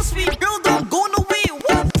 Oh, whoa, sweet girl, don't go no way.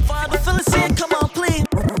 What? Father Phyllis said, come on, play.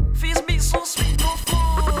 Face beat so sweet, no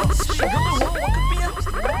flaws. Sweet girl, I want what could be a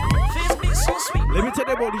face beat so sweet. Let me tell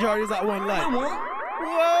you about the Jari's at one light.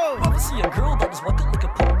 Whoa! Ever see a girl that was walking like a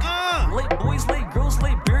punk? Late boys, late girls,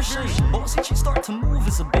 late beer shade. Bossy, she start to move,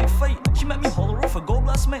 it's a big fight. She met me holler off a gold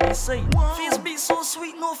blast, man, say. Face beat so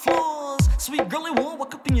sweet, no flaws. Sweet girl, it won't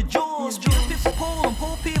walk up in your jaws. Pay for pole and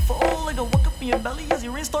pole pay for all. Like a walk up in your belly as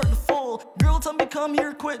your rain start to fall. Girl, tell me come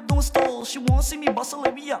here, quick, don't stall. She won't see me bustle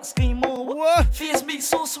like we out, scheme on. What? Face beat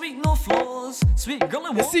so sweet, no flaws. Sweet girl,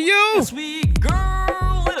 it won't. See you. Sweet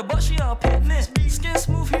girl, let a butt, she out pitness. Skin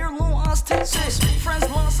smooth hair, long ass tits. Friends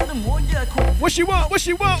lost in them, one yeah, quick. What she want? What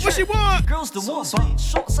she want? What she want? Girls the want bot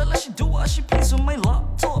shorts, I let she do what she please with my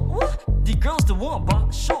laptop. What? The girls the want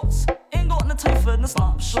bot shorts. Ain't got no time for the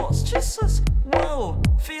slap shorts. Jesus, whoa.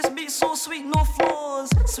 Face beat so sweet, no flaws.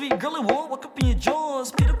 Sweet girl, it won't walk up in your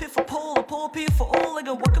jaws. Pay the pay for pole, a pole pay for all. Like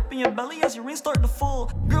a walk up in your belly as your rain start to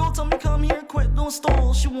fall. Girl, tell me come here, quick, don't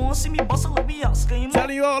stall. She won't see me bustle like we out, scheme.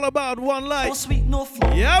 Telling you all about one light. So sweet, no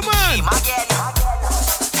flaws. Yeah, man.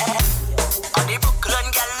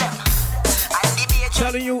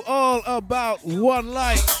 Telling you all about one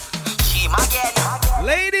light.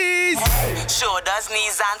 Ladies, shoulders,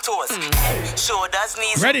 knees, and toes. Shoulders,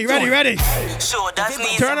 knees, ready, ready, ready. Shoulders,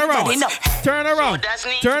 knees, turn around. Turn around.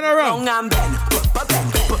 Turn around.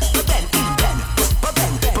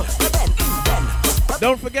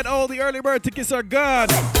 Don't forget all the early bird tickets are gone.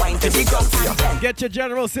 Get your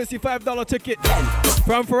general $65 ticket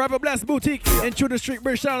from Forever Blessed Boutique in Tudor Street,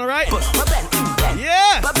 British Town, alright?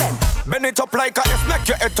 Yeah! Bend it up like a F, make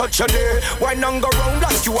your head touch your knee. Wine and go round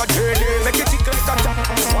like you a journey. Make it tickle like a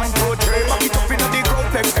 1, 2, 3. Back it up in the ground,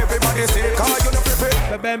 make everybody say, cause you know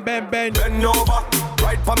prepare. Bend, bend, bend. Bend over.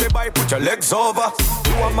 Right for me by, put your legs over.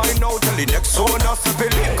 You are mine now till the next owner.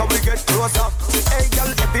 Believe can we get closer? Hey girl,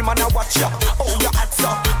 every man a watch ya. Oh, your hats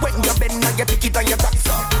up. When you bend and you pick it and you tax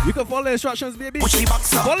up. You can follow the instructions, baby. Push the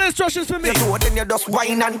box up. Follow the instructions for me. You do it, then you just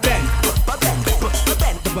whine and bend.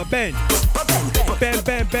 Bend. Bend,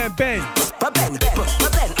 bend, bend, bend.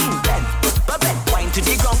 Wine to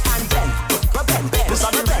the ground and bend.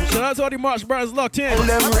 Shout out to all the March Brothers locked in.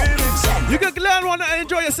 You can learn one and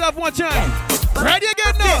enjoy yourself one time. Ready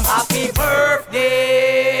again now. Happy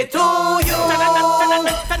birthday to you.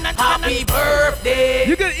 Happy birthday.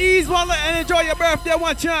 You can ease one and enjoy your birthday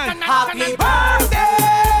one time. Happy birthday.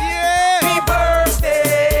 Yeah. Happy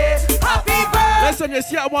birthday. Happy birthday. Listen, you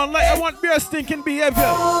see I want light. I want beer stinking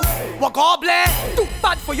behavior. What God bless. Too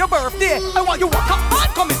bad for your birthday. I want you walk up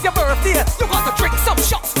and come it's your birthday. You got to drink some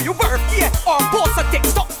shots for your birthday. Or post a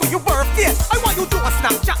TikTok for your birthday. I want you do a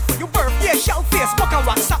Snapchat for your birthday. Shell Facebook and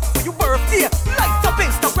WhatsApp for your birthday. Light up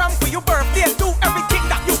Instagram for your birthday. Do everything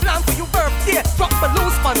that you plan for your birthday. Drop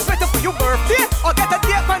balloons on Twitter for your birthday. Or get a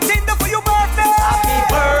date on Tinder for your birthday. Happy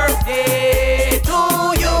birthday to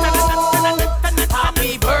you.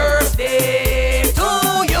 Happy birthday to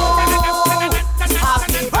you.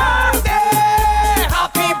 Happy birthday.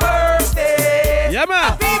 Happy birthday. Yeah,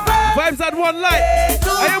 man. Vibes at one light.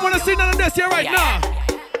 I ain't want to see none of this here right now.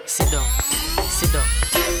 Sit down. Sit down.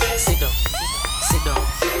 Sit down. Sit down.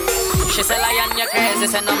 She say lion, you crazy,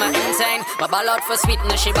 say no, me insane. But ball out for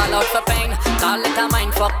sweetness, she ball out for pain. Call it a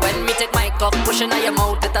mind fuck when me take my cock. Pushing on your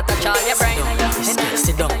mouth, it a touch all your brain. Sit down,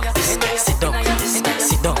 sit down, sit down, sit down,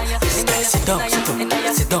 sit down, sit down,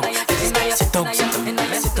 sit down,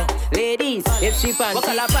 sit down. Ladies, if she panty,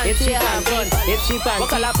 if she have fun, if she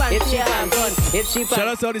panty, if she have fun, if she panty. Shout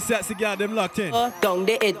out to all the sexy girls, them locked in. Down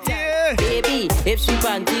the it, yeah. Baby, if she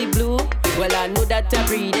panty blue, well I know that I'm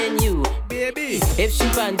breathing you. Baby, if she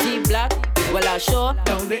panty black, Well, I sure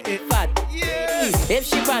down the it fat. Yeah. If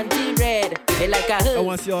she panty red, it like a hood. I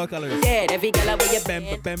want to see all colors. Yeah, every color where you bend.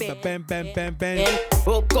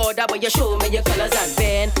 Oh God, that way you show me your colors and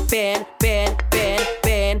bend.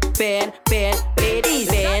 Ladies,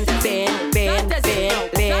 bend.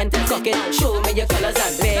 Cock it, show me your colors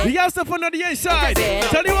and bend. We have stuff on the inside.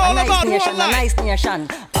 Tell you all about one life. Nice nation.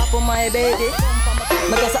 Up on my baby.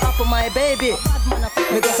 Me go say up on my baby.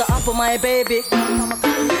 Me go say up on my baby.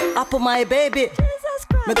 Up on my baby.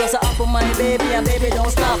 Me go say up on my baby and baby don't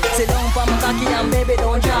stop. Sit down for my cocky and baby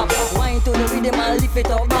don't drop. Wine to the rhythm and lift it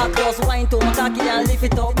up back. Just wine to my cocky and lift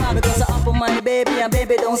it up back. Me go say up on my baby and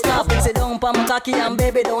baby don't stop. Sit down for my cocky and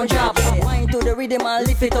baby don't drop. Wine to the rhythm and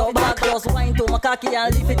lift it up back. Just wine to my cocky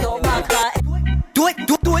and lift it up back. Do it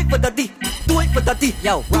for the D. Do it for the D.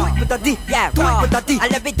 Yo, do it for the D. Yeah, do it for the D. I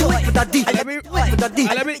let me do it for the D. I let me do it for the D.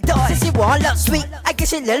 I let me do it. She want look sweet. I guess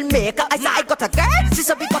she little maker. I said I got a girl. She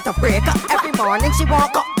said we got a breaker. Every morning she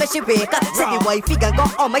walk up when she wake up. Say the wifey gon' go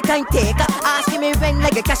on my time taker. Asking me when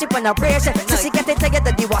like a cash up on a ration. So she get it tired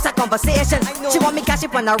that the was a conversation. She want me cash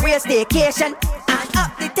up on a real staycation. And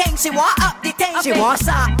up the thing, she want up the thing. She want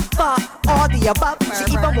soft, all the above.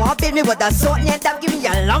 She even want build me with a sword and that give me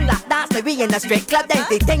a long lap dance like we in a straight club. Then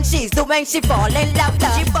the thing she's doing, she fall in love.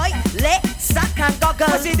 She bite, lick, suck and goggle.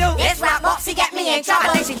 What she do? It's rap box, she get me in trouble.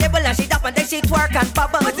 And then she nibble and she dump and then she twerk and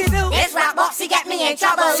bubble. What she do? It's rap box, she get me in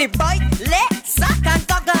trouble. She bite, lick, suck and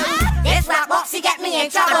goggle. It's rap box, she get me in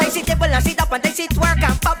trouble. And then she nibble and she dump and then she twerk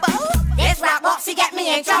and bubble. It's rap box, she get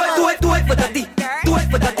me in trouble. Do it for the D. Do it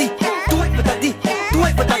for the D. Do it for the D. Do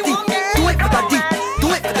it for the D. Do it for the D. Do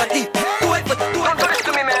it for the D. Do it for the D. Don't touch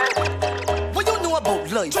to me, man. What you know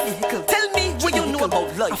about life? Tell me what you know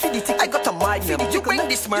about life. I got a mind. You bring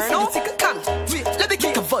this man. No, come. Let me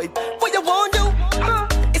kick a vibe. What you want to do?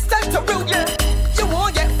 It's time to root. You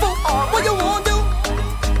want get food? What you want to do?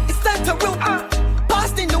 It's time to root.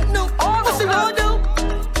 Pass the no. What she want to do?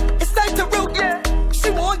 It's time to root. She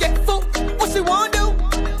want get food. What she want to do?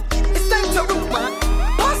 It's time to root, man.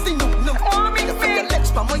 Pass the no.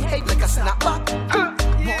 Legs from my head like a snapback.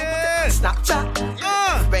 Snapchat.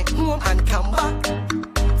 Went home and come back.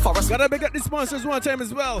 Gotta big up the sponsors one time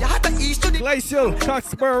as well. Glacial,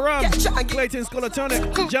 Coxborough Rum, Clayton's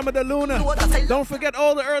Colotonic, Gemma de Luna. Don't forget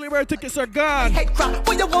all the early bird tickets are gone.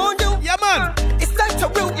 Yeah, man. It's time to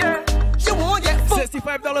root. You want get food.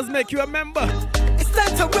 $65 make you a member. It's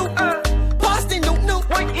time to root. Pass the no.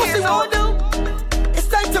 What she want do? It's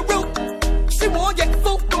time to root. She want get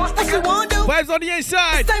food. What she want do? Vibes on the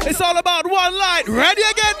inside. It's all about one light. Ready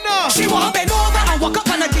again now. She want bend over and walk up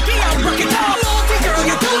on a dicky and rock it out. Naughty girl,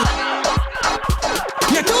 you too.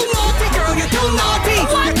 You're too naughty, girl. You're too naughty.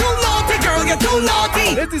 You're too naughty, girl. You're too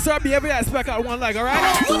naughty. This is our behavior aspect at one leg, alright?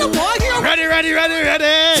 Ready.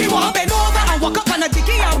 She want bend over and walk up on a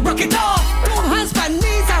dicky and rock it off. 2 hands on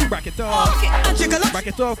knees and break it off. And jiggle up. Break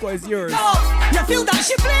it off, cause it's yours. You feel that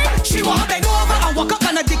she play? She want bend over and walk up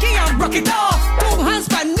on a dicky and rock it off. 2 hands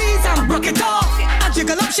on knees and rock it off. And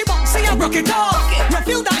jiggle up, she boxy and rock it off. You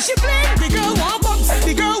feel that she play? The girl want bounce,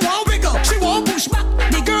 the girl want wiggle. She want push back,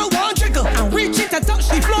 the girl want jiggle. And reach it and touch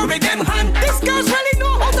the floor with them hand. This girl's really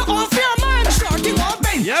know how to unfair man. Shorty want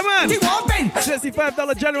bend. Yeah, man. He want bend.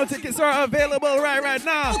 $65 general tickets are available right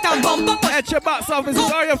now. At your box office,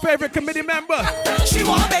 are your favorite committee member. She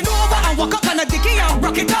want bend over and walk up on a dicky and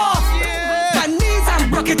rock it off. Yeah. And knees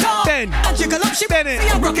and rock it off. Bend. And jiggle up, she bend it.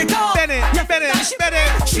 And rock it off. Bend it. Bend it. Bend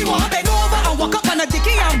it. She want bend over and walk up on a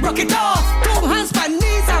dicky and rock it off. 2 hands on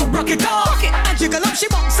knees and rock it off. And jiggle up, she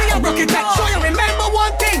boxy and rock it off. So you remember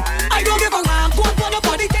one thing, I don't give a damn what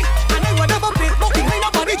nobody think. And I would never be looking like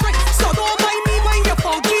nobody drink. So don't mind me when you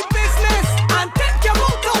funky business. And take your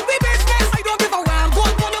mouth out the business. I don't give a damn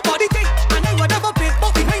what nobody think. And I would never be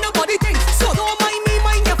looking like nobody think. So don't mind me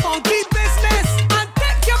when you funky business. And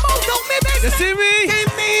take your mouth out the business. You see me?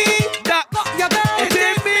 Give me that fuck your girl. It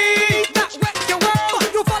is me. That wreck your world.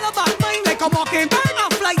 But you follow back mine like a mockingbird. I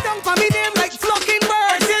fly down for me name like flocking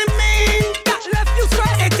bird. It is me. That left you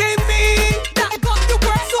stressed. It is me. That got you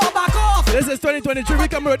work so back off. This is 2023. We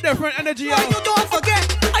come with different energy. Why you don't forget?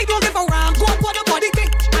 I don't give a damn what nobody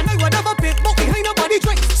think. And I would never be but behind nobody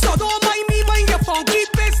drink. So don't mind me mind your funky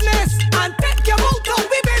business. And take your mouth out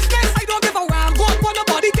the business. I don't give a damn what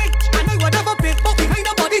nobody think. And I would never be but behind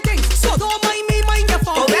nobody think. So don't mind me mind your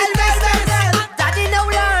funky business. Daddy now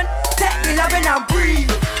learn. Take the loving and breathe.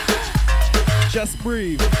 Just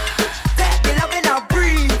breathe. Take the loving and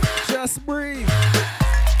breathe. Just breathe.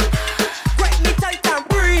 Break me tight and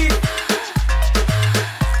breathe.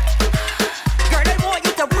 Girl, I want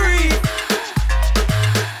you to breathe.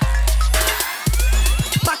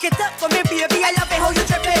 Back it up for me, baby. I love it how you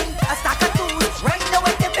tripping. A stack of tools, right now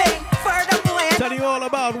it's the pain. Further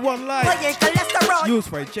includes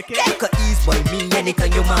fried chicken. Ease by me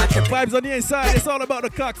anytime you march. Vibes on the inside, it's all about the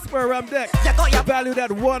Cockspur Ram deck. Valued at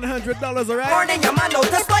 $100, alright? More than your man out,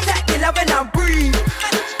 that's why that 11 and breathe.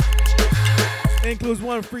 Includes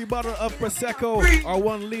 1 free bottle of Prosecco or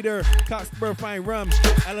 1 liter Cockspur Fine Rum,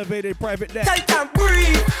 elevated private deck.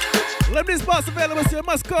 Let me spots available, so you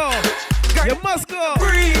must call. You must call.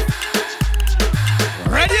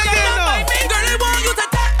 Ready again now. Girl, I want you to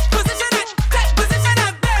take position and bang, position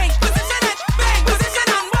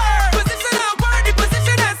and work, position and work, the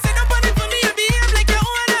position and sit up on it for me and behave like you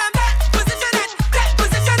own and back, position and bang,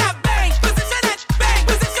 position and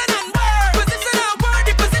work, position and work,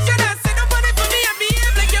 the position and sit up on it for me and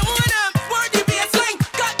behave like you own and work the baseline,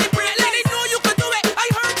 got the break, let it know you can do it.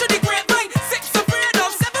 I heard to the grapevine, 6 afraid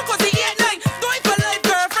of 7 cause the 8 9, do it for life,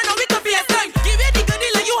 girlfriend, now we can be a sign. Give you the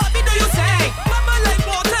goodie like you happy, do you say? Mama like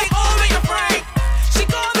more time, all when you're frank. She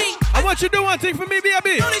call me. I want you to do one thing for me,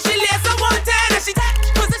 baby. Only she lays on 110 and she take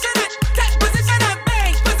position and bang, position and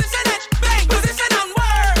bang, position and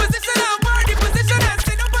work, the position and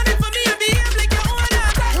sit up on it for me and behave like you own and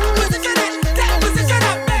take position and bang, position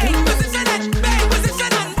and bang, position and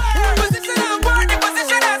work, the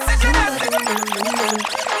position and sit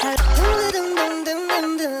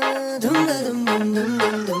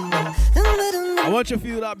I want you to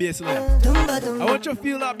feel that bassline. I want you to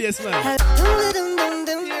feel that bassline.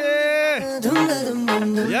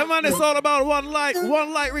 Yeah, man, it's all about one light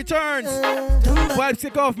returns. Vibes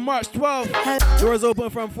kick off March 12th. Doors open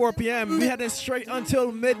from 4 p.m. We heading straight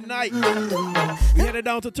until midnight. We headed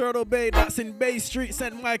down to Turtle Bay. That's in Bay Street,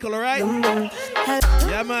 St. Michael, alright?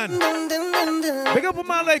 Yeah, man. Big up a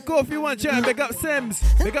man like Kofi One Chan. Big up Sims.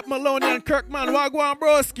 Big up Maloney and Kirkman. Wagwan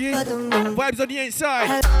Broski. Vibes on the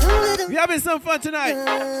inside. We having some fun tonight.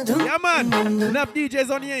 Yeah, man. Enough DJs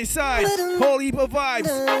on the inside. Whole heap of vibes.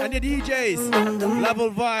 And the DJs.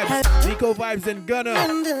 Level Vibes. Nico Vibes and Gunner.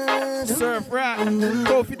 Surf Rat.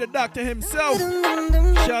 Kofi the Doctor himself.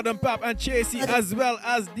 Sheldon Pap and Chasey, as well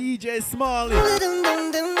as DJ Smalley.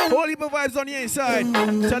 Whole heap of vibes on the inside.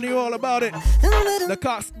 Telling you all about it. The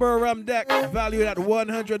Cockspur Rum deck, valued at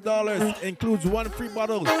 $100, includes 1 free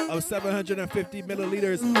bottle of 750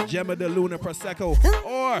 milliliters Gemma de Luna Prosecco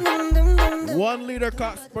or 1 liter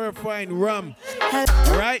Cockspur Fine Rum.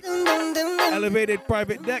 Alright? Elevated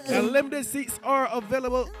private deck and limited seats are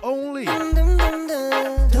available only. And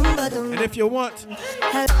if you want to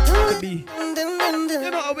be,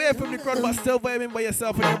 away from the crowd but still vibing by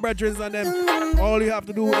yourself and your brethren and them, all you have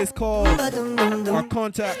to do is call or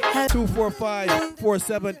contact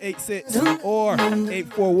 245-4786 or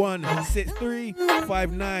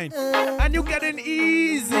 841-6359 and you get in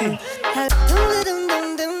easy.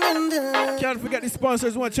 Can't forget the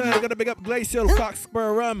sponsors. One channel, gotta big up Glacial,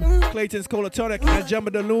 Cockspur Rum, Clayton's Cola Tonic, and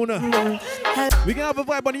Jamba de Luna. We can have a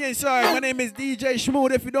vibe on the inside. My name is DJ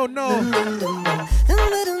Schmood, if you don't know.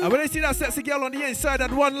 And when I see that sexy girl on the inside,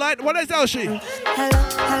 that one light, what is she?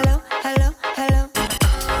 Hello.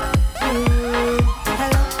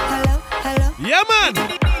 Yeah, man.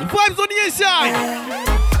 Vibes on the inside.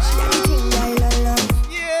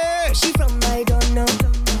 Yeah. She from I don't know.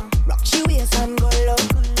 Rock she waist and go low.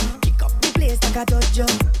 Kick up the place like a dojo.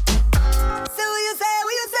 So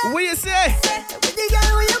what you say? With the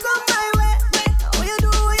girl when you come my way. What you do?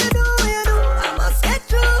 I must get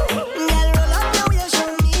through. Girl, roll up now, you show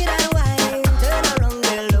me that wine. Turn around,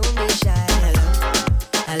 girl, don't be shy.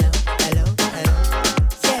 Hello.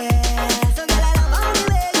 Yeah. So girl, I love all the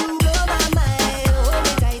way you blow my mind. Hold me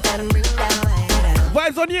tight and bring that wine.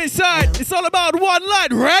 Vibes on the inside. It's all about one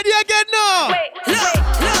light. Ready again now. Look,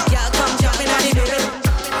 y'all come jumping on the middle.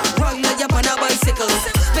 Run like you're on a bicycle.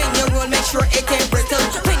 Spin your roll, make sure it ain't brittle.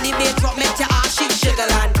 When the beat drop, make your ass shake jiggle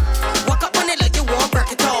and walk up on it like you want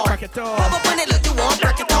break it off. Pop up on it like you want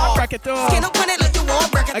break it off. Skin up on it like you want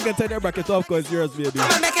break it off. I can tell that bracket off because yours, baby. Come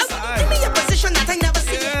on, make it stop. Give me a position that I never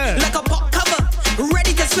see. Like a pop cover,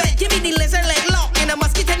 ready to sweat. Give me the laser leg lock in a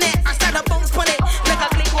mosquito net. I start a bounce on it like a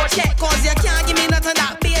click or check. Cause you can't give me nothing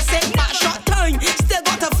that basic. Back shot time, still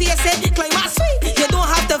got to face it. Climb my sweet, you don't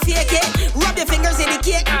have to fake it. Rub your fingers in the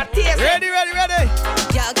cake and taste it. Ready.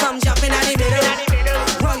 Y'all come jumping at the middle.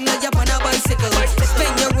 Run like you're on a bicycle.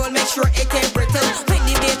 Spin your roll, make sure it ain't brittle. When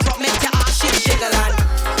the beat drop, make your ass shake jiggle and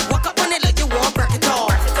walk up on it like you want break it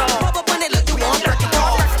off. Pop up on it like you want break it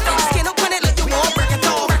off. Skin up on it like you want break it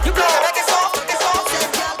off. You play make it soft.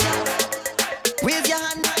 Wave your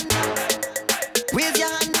hand.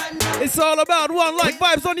 It's all about one light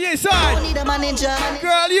vibes on the inside. Don't need a manager.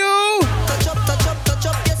 Girl, you. Touch up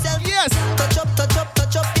yourself. Yes. Touch up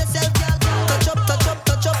yourself, girl.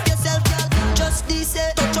 Touch up yourself, girl. Just this,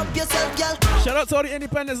 touch up yourself, girl. Shout out to all the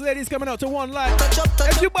Independence ladies coming out to one light.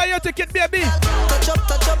 If you buy your ticket, baby,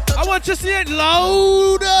 I want you to see it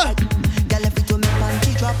louder. Girl, if you make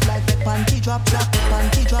panty drop like the panty drop, drop,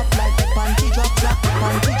 panty drop like the panty drop, drop,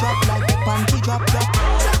 panty drop like the panty drop, drop.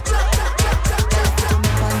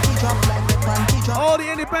 All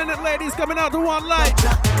the independent ladies coming out to one light.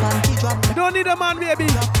 You don't need a man, baby.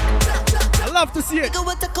 I love to see it.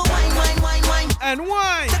 And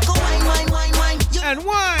wine. And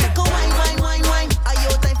wine. Are you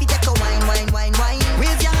time to take a wine?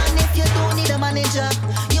 Raise your hand if you don't need a manager.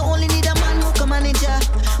 You only need a man who can manage ya.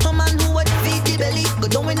 A man who would feed the belly, go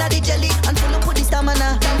down in the jelly and full up with the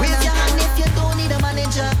stamina. Raise your hand if you don't need a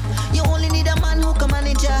manager. You only need a man who can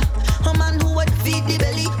manage ya. A man who would feed the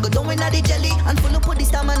belly, go down in the jelly and full up with the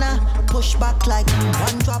stamina. Push back like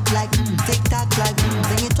one drop like tick tock like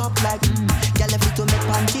bring it up like girl if you to make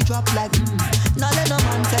panty drop like now let no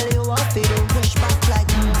man tell you what to do. Push back like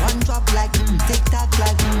one drop like tick tock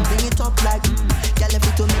like bring it up like girl if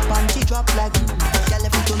you to make panty drop like girl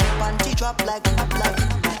if you to make panty drop like.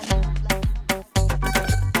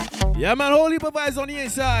 Yeah, man, whole heap of vibes on the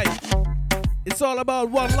inside. It's all about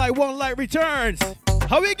one light returns.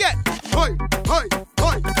 How we get? Hey,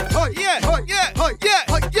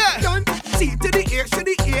 yeah. Done. C to the A, to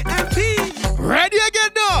the A and P. Ready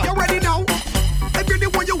again now? You ready now? I really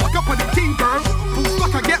want you walk up on the thing, girl. Who's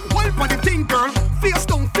back and get wild on the thing, girl. Face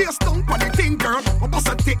down on the thing, girl. I bust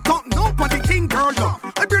a TikTok, no on the thing, girl.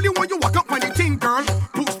 I really want you walk up on the thing, girl.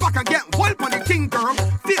 Who's back and get wild on the thing, girl.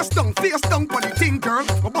 Face down on the thing, girl.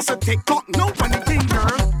 I bust a TikTok, no on the thing,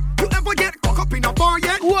 girl. You ever get caught up in a bar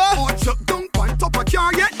yet? What? Or chuck down on top of a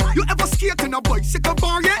car yet? You ever skate in a bicycle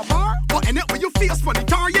bar yet? Or in it where you face for the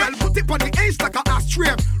tar yet? Put it on the edge like a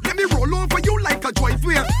ashtray. Let me roll over you like a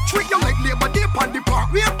driveway. Treat you like Labor Day on the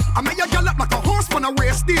parkway. I make you gallop like a horse on a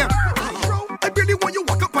race day. I really want you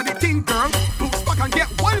walk up on the thing, girl. Boots back and get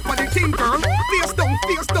wild on the thing, girl. Face down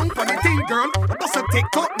on the thing, girl. I bust a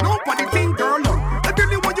TikTok, no on the thing, girl. I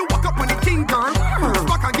really want you walk up on the thing, girl. Boots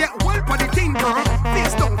back and get wild on the thing, girl.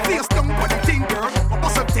 Face down on the thing, girl. I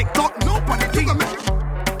bust a TikTok, no on the thing, girl.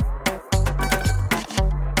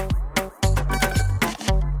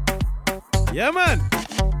 Yeah, man.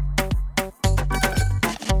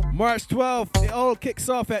 March 12th, it all kicks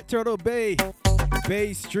off at Turtle Bay,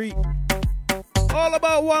 Bay Street. All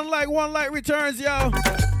about one light returns, yo.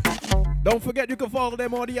 Don't forget you can follow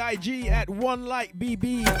them on the IG at One Light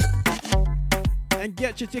BB and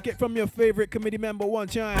get your ticket from your favorite committee member one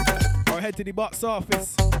time or head to the box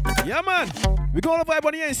office. Yeah, man. We're gonna vibe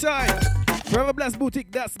on the inside. Forever Blessed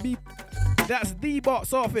Boutique, that's the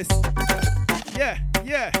box office. Yeah.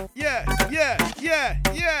 You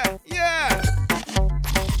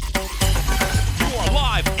are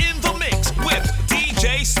live in the mix with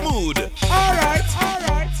DJ Smooth. All right.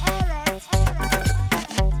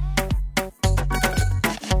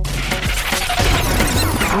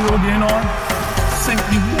 We're again on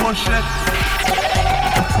Simply Bullshit.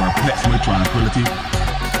 Perplex with tranquility.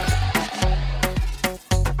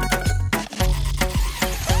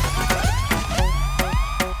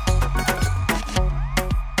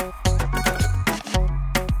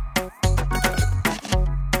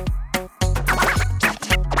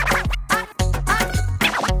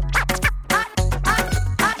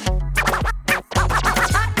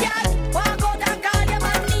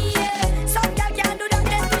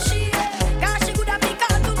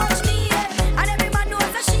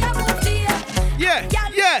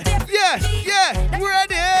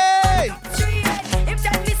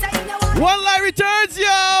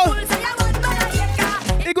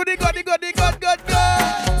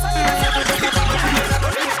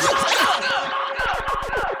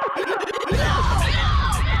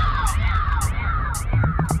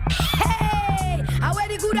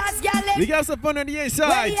 We got some fun on the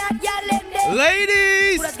inside.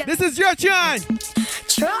 Ladies, this is your chance.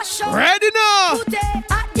 Ready now?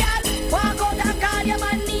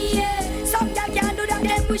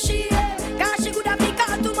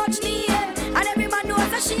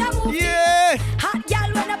 Yeah.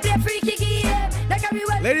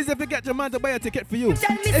 Ladies, if you get your man to buy a ticket for you,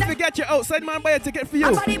 if you get your outside man buy a ticket for you,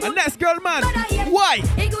 and next girl man, why?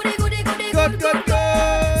 Good.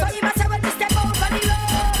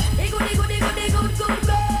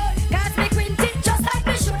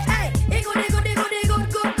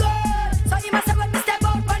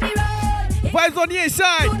 Vibes on the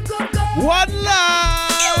inside. One love.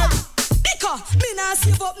 Me nah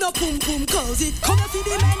save up no pum pum cause it come for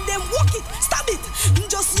the men them walk it, stab it.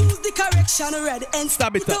 Just use the correction red and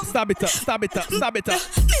stab it up. Me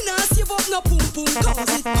nah save up no pum pum cause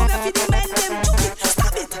it come for the men them juke it,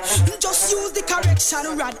 stab it. Just use the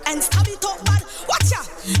correction red and stab it up bad. Watch ya,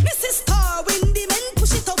 Mrs. Star when the men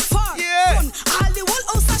push it up far. Yeah. Run all the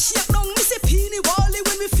shake down, me say peeny wally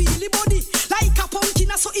when me feel the body. Like a pumpkin,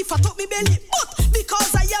 so if I top me belly. But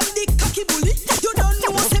because I am the cocky bully, you don't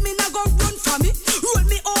know say me nah go run from me. Roll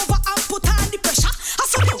me over and put on the pressure. I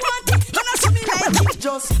saw me want it, and I saw me like it.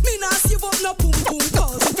 Just me nah save up no pum pum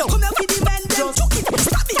cause come here for the men, them chuck it,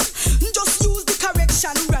 stop it. Just use the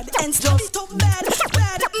correction rod and stop it up bad,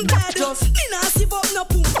 bad, bad. Just me nah save up no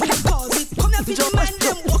pum pum cause it come here for the men,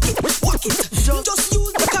 them walk it, walk it. Just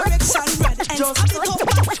use the correction rod and stop it up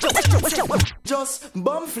bad. Just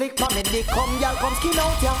bum flick pa me dick, come y'all come skin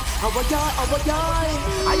out ya. How ya?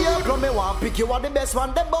 I hear from me want pick you are the best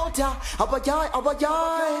one them bout ya. How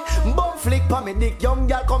ya? Bum flick pa me dick, young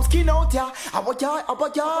y'all come skin out ya. How ya?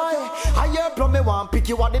 I hear from me want pick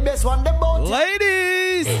you are the best one them bout ya.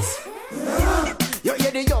 Ladies, you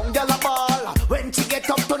hear the young girl a ball when she get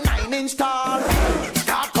up to 9-inch tall.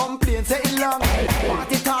 Start complain say it long,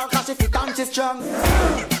 want it all 'cause she fit and she strong.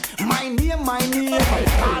 My name,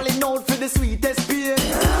 calling out for the sweetest pain.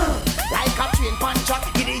 Like a train puncher,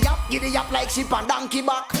 giddy up like sheep and donkey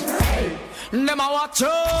back. Them a watch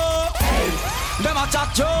you, them a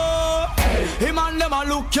chat you, him and them a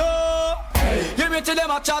look you. Give me to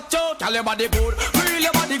them a chat you, tell your body good, feel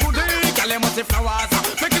your body good. Tell them must see flowers,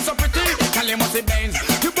 make it so pretty. Tell them must see Benz,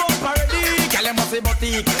 you both parody. Tell them must see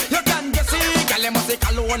boutique, you can get see. Tell them must see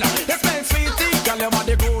cologne, you smell sweetie. Tell your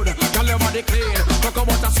body good, tell your body clean. Talk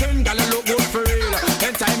about a skin, girl, you look good for real.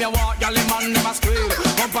 Anytime you walk, girl, the man never squeal.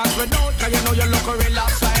 Come pass with note, 'cause you know you look real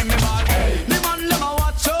last time, me man. The man never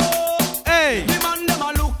watch you. Hey. The man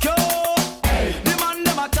never look you. The man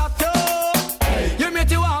never chat you. You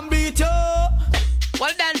meet you and beat you.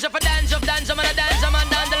 Well, dance up, man, a dance, man,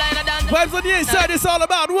 down the line, a dance. Vibes on the inside, it's all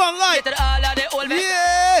about one life.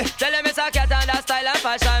 Yeah. Tell them it's a cat and that style and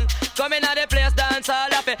fashion. Come in at the place, dance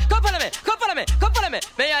all of it. Come follow me.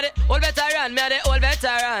 Me are the old veteran, me are the old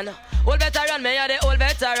veteran. Old veteran, me are the old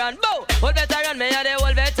veteran. Bow! Old veteran, me are the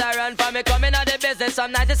old veteran. For me coming out the business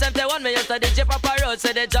from 1971, me used to DJ Papa Road,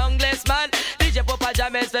 say the junglist man. DJ Papa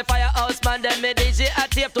James for Firehouse man. Then me DJ a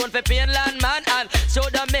tape tune for Painland man. And show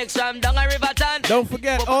the mix from down a Riverton. Don't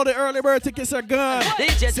forget, all the early bird tickets are gone.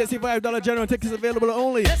 $65 general tickets available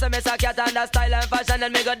only. Listen, me say cat and that style and fashion.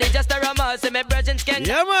 And me go DJ Sterama, see me virgin skin.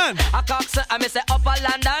 Yeah, man. A cox, I me say Upper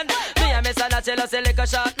London. Me and me say Nachelo, say like a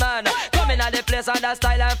short man. Coming at the place and that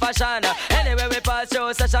style and fashion. Anyway, we pass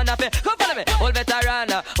through session of it. Come follow me. Old veteran,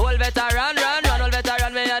 run. Old veteran,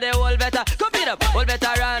 me are the old veteran. Come beat up. Old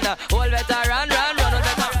veteran, run. Old veteran.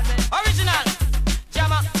 Original.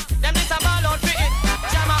 Jammer, them this a ball out for it.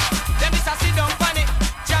 Jammer, them this a sit down pan it.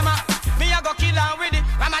 Jammer, me a go kill her with it.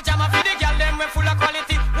 Rama jammer for the girl, them we full of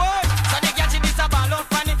quality. Whoa, so the girl she this a ball out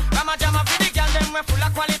pan it. Rama jammer for the girl, them we full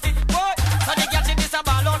of quality. Whoa, so the girl she this a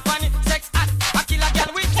ball out pan it. Sex hot, I kill a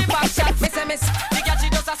girl with the back shot. Miss. The girl she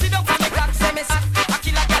just a sit down pan it. Miss, I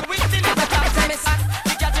kill a girl with the little top. Miss,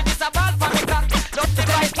 the girl she this a ball pan it. Don't the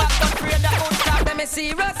right back, don't create the old start. Them is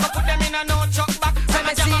serious, so put them in a no chuck back.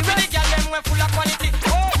 Rama jammer for the girl, them we full of quality.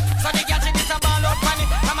 Oh, so the girl she this a ball out pan it.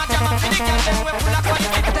 Rama jammer for the girl, them we full of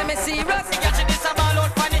quality. Them is serious, the girl she this a ball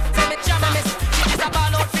out pan it. Them is jammer, she this a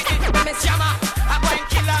ball out for it. Them is jammer, I go and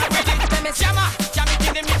kill her with it. Them is jammer, jammer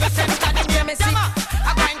in the middle center. Them is jammer,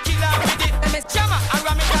 I go and kill her with it. Them is jammer, I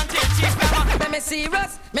ram it and take cheap glamour. Them is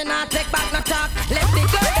serious, me not take back no talk. Let the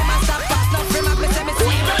girl them a stop pass no frame up. Me say me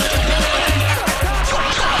serious.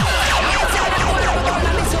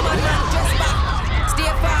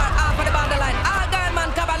 Stay far off of the borderline. All girl man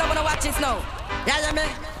come along wanna watch this now. Yeah,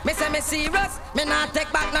 me say me serious. Me not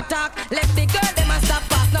take back no talk. Let the girl them a stop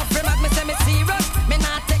pass no frame up. Me say me serious. Me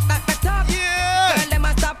not take back no talk. Yeah. Girl them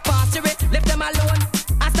a stop pass you it. Left them alone.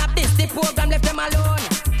 I stop this the program. Left them alone.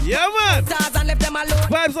 Yeah, man. Tarzan left them alone.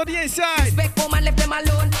 Vibes on the inside. Respect woman left them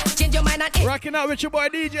alone. Change your mind and it. Rocking out with your boy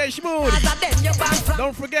DJ Smooth.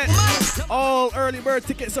 Don't forget, all early bird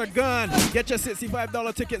tickets are gone. Get your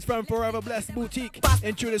 $65 tickets from Forever Blessed Boutique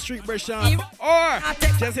into the Street Bershon. Or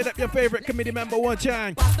just hit up your favorite committee member one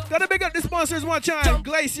time. Gotta big up the sponsors one time.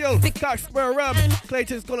 Glacial, Coxburg Rum,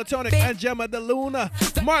 Clayton's Colatonic, and Gemma the Luna.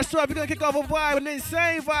 March 12th, we're gonna kick off a vibe, an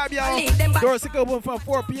insane vibe, y'all. Doors are open from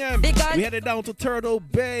 4 p.m. We headed down to Turtle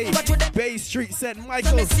Bay, Bay Street, St.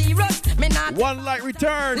 Michael. One Light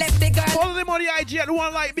returns. Follow them on the IG at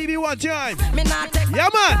One Light BB one time. Yeah,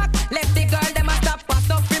 man. Left the girl, them a stop pass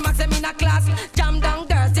up free max them in a class. Jam down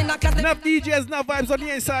girls in a class. Enough DJs, enough vibes on the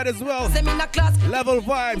inside as well. Level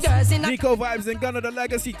vibes, Nico vibes and Gunner the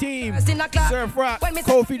Legacy team. Surf Rock,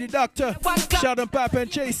 Kofi the Doctor, Sheldon Papa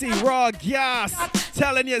and Chasey, Raw Gas.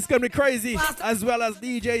 Telling you it's gonna be crazy. As well as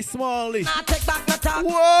DJ Smalley.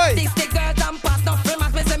 Why?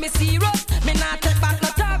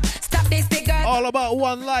 All about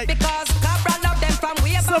One Light. Because Cabra love them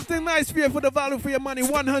Something nice for you for the value for your money.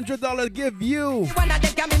 $100 give you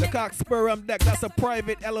the Cockspur rum deck. That's a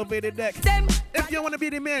private elevated deck. If you want to be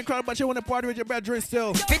the main crowd but you want to party with your brethren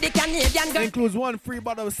still, it includes one free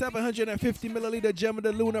bottle of 750 milliliter Gem of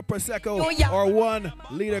the Luna Prosecco or 1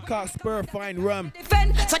 liter Cockspur fine rum.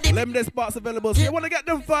 Limited spots available, so you want to get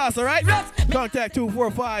them fast, alright? Contact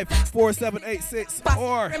 245-4786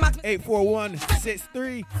 or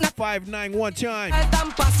 841-63591 chime.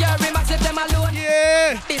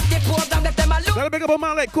 Yeah! Gotta pick up a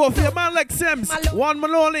man like Kofi, a man like Sims, One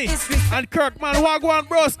Maloney, and Kirkman, Wagwan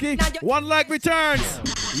Broski. One like returns.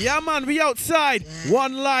 Yeah, man, we outside.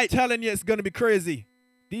 One light. Telling you it's gonna be crazy.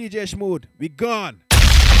 DJ Schmood, we gone.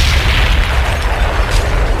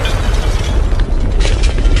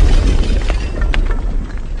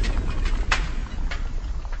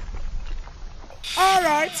 All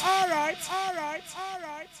right.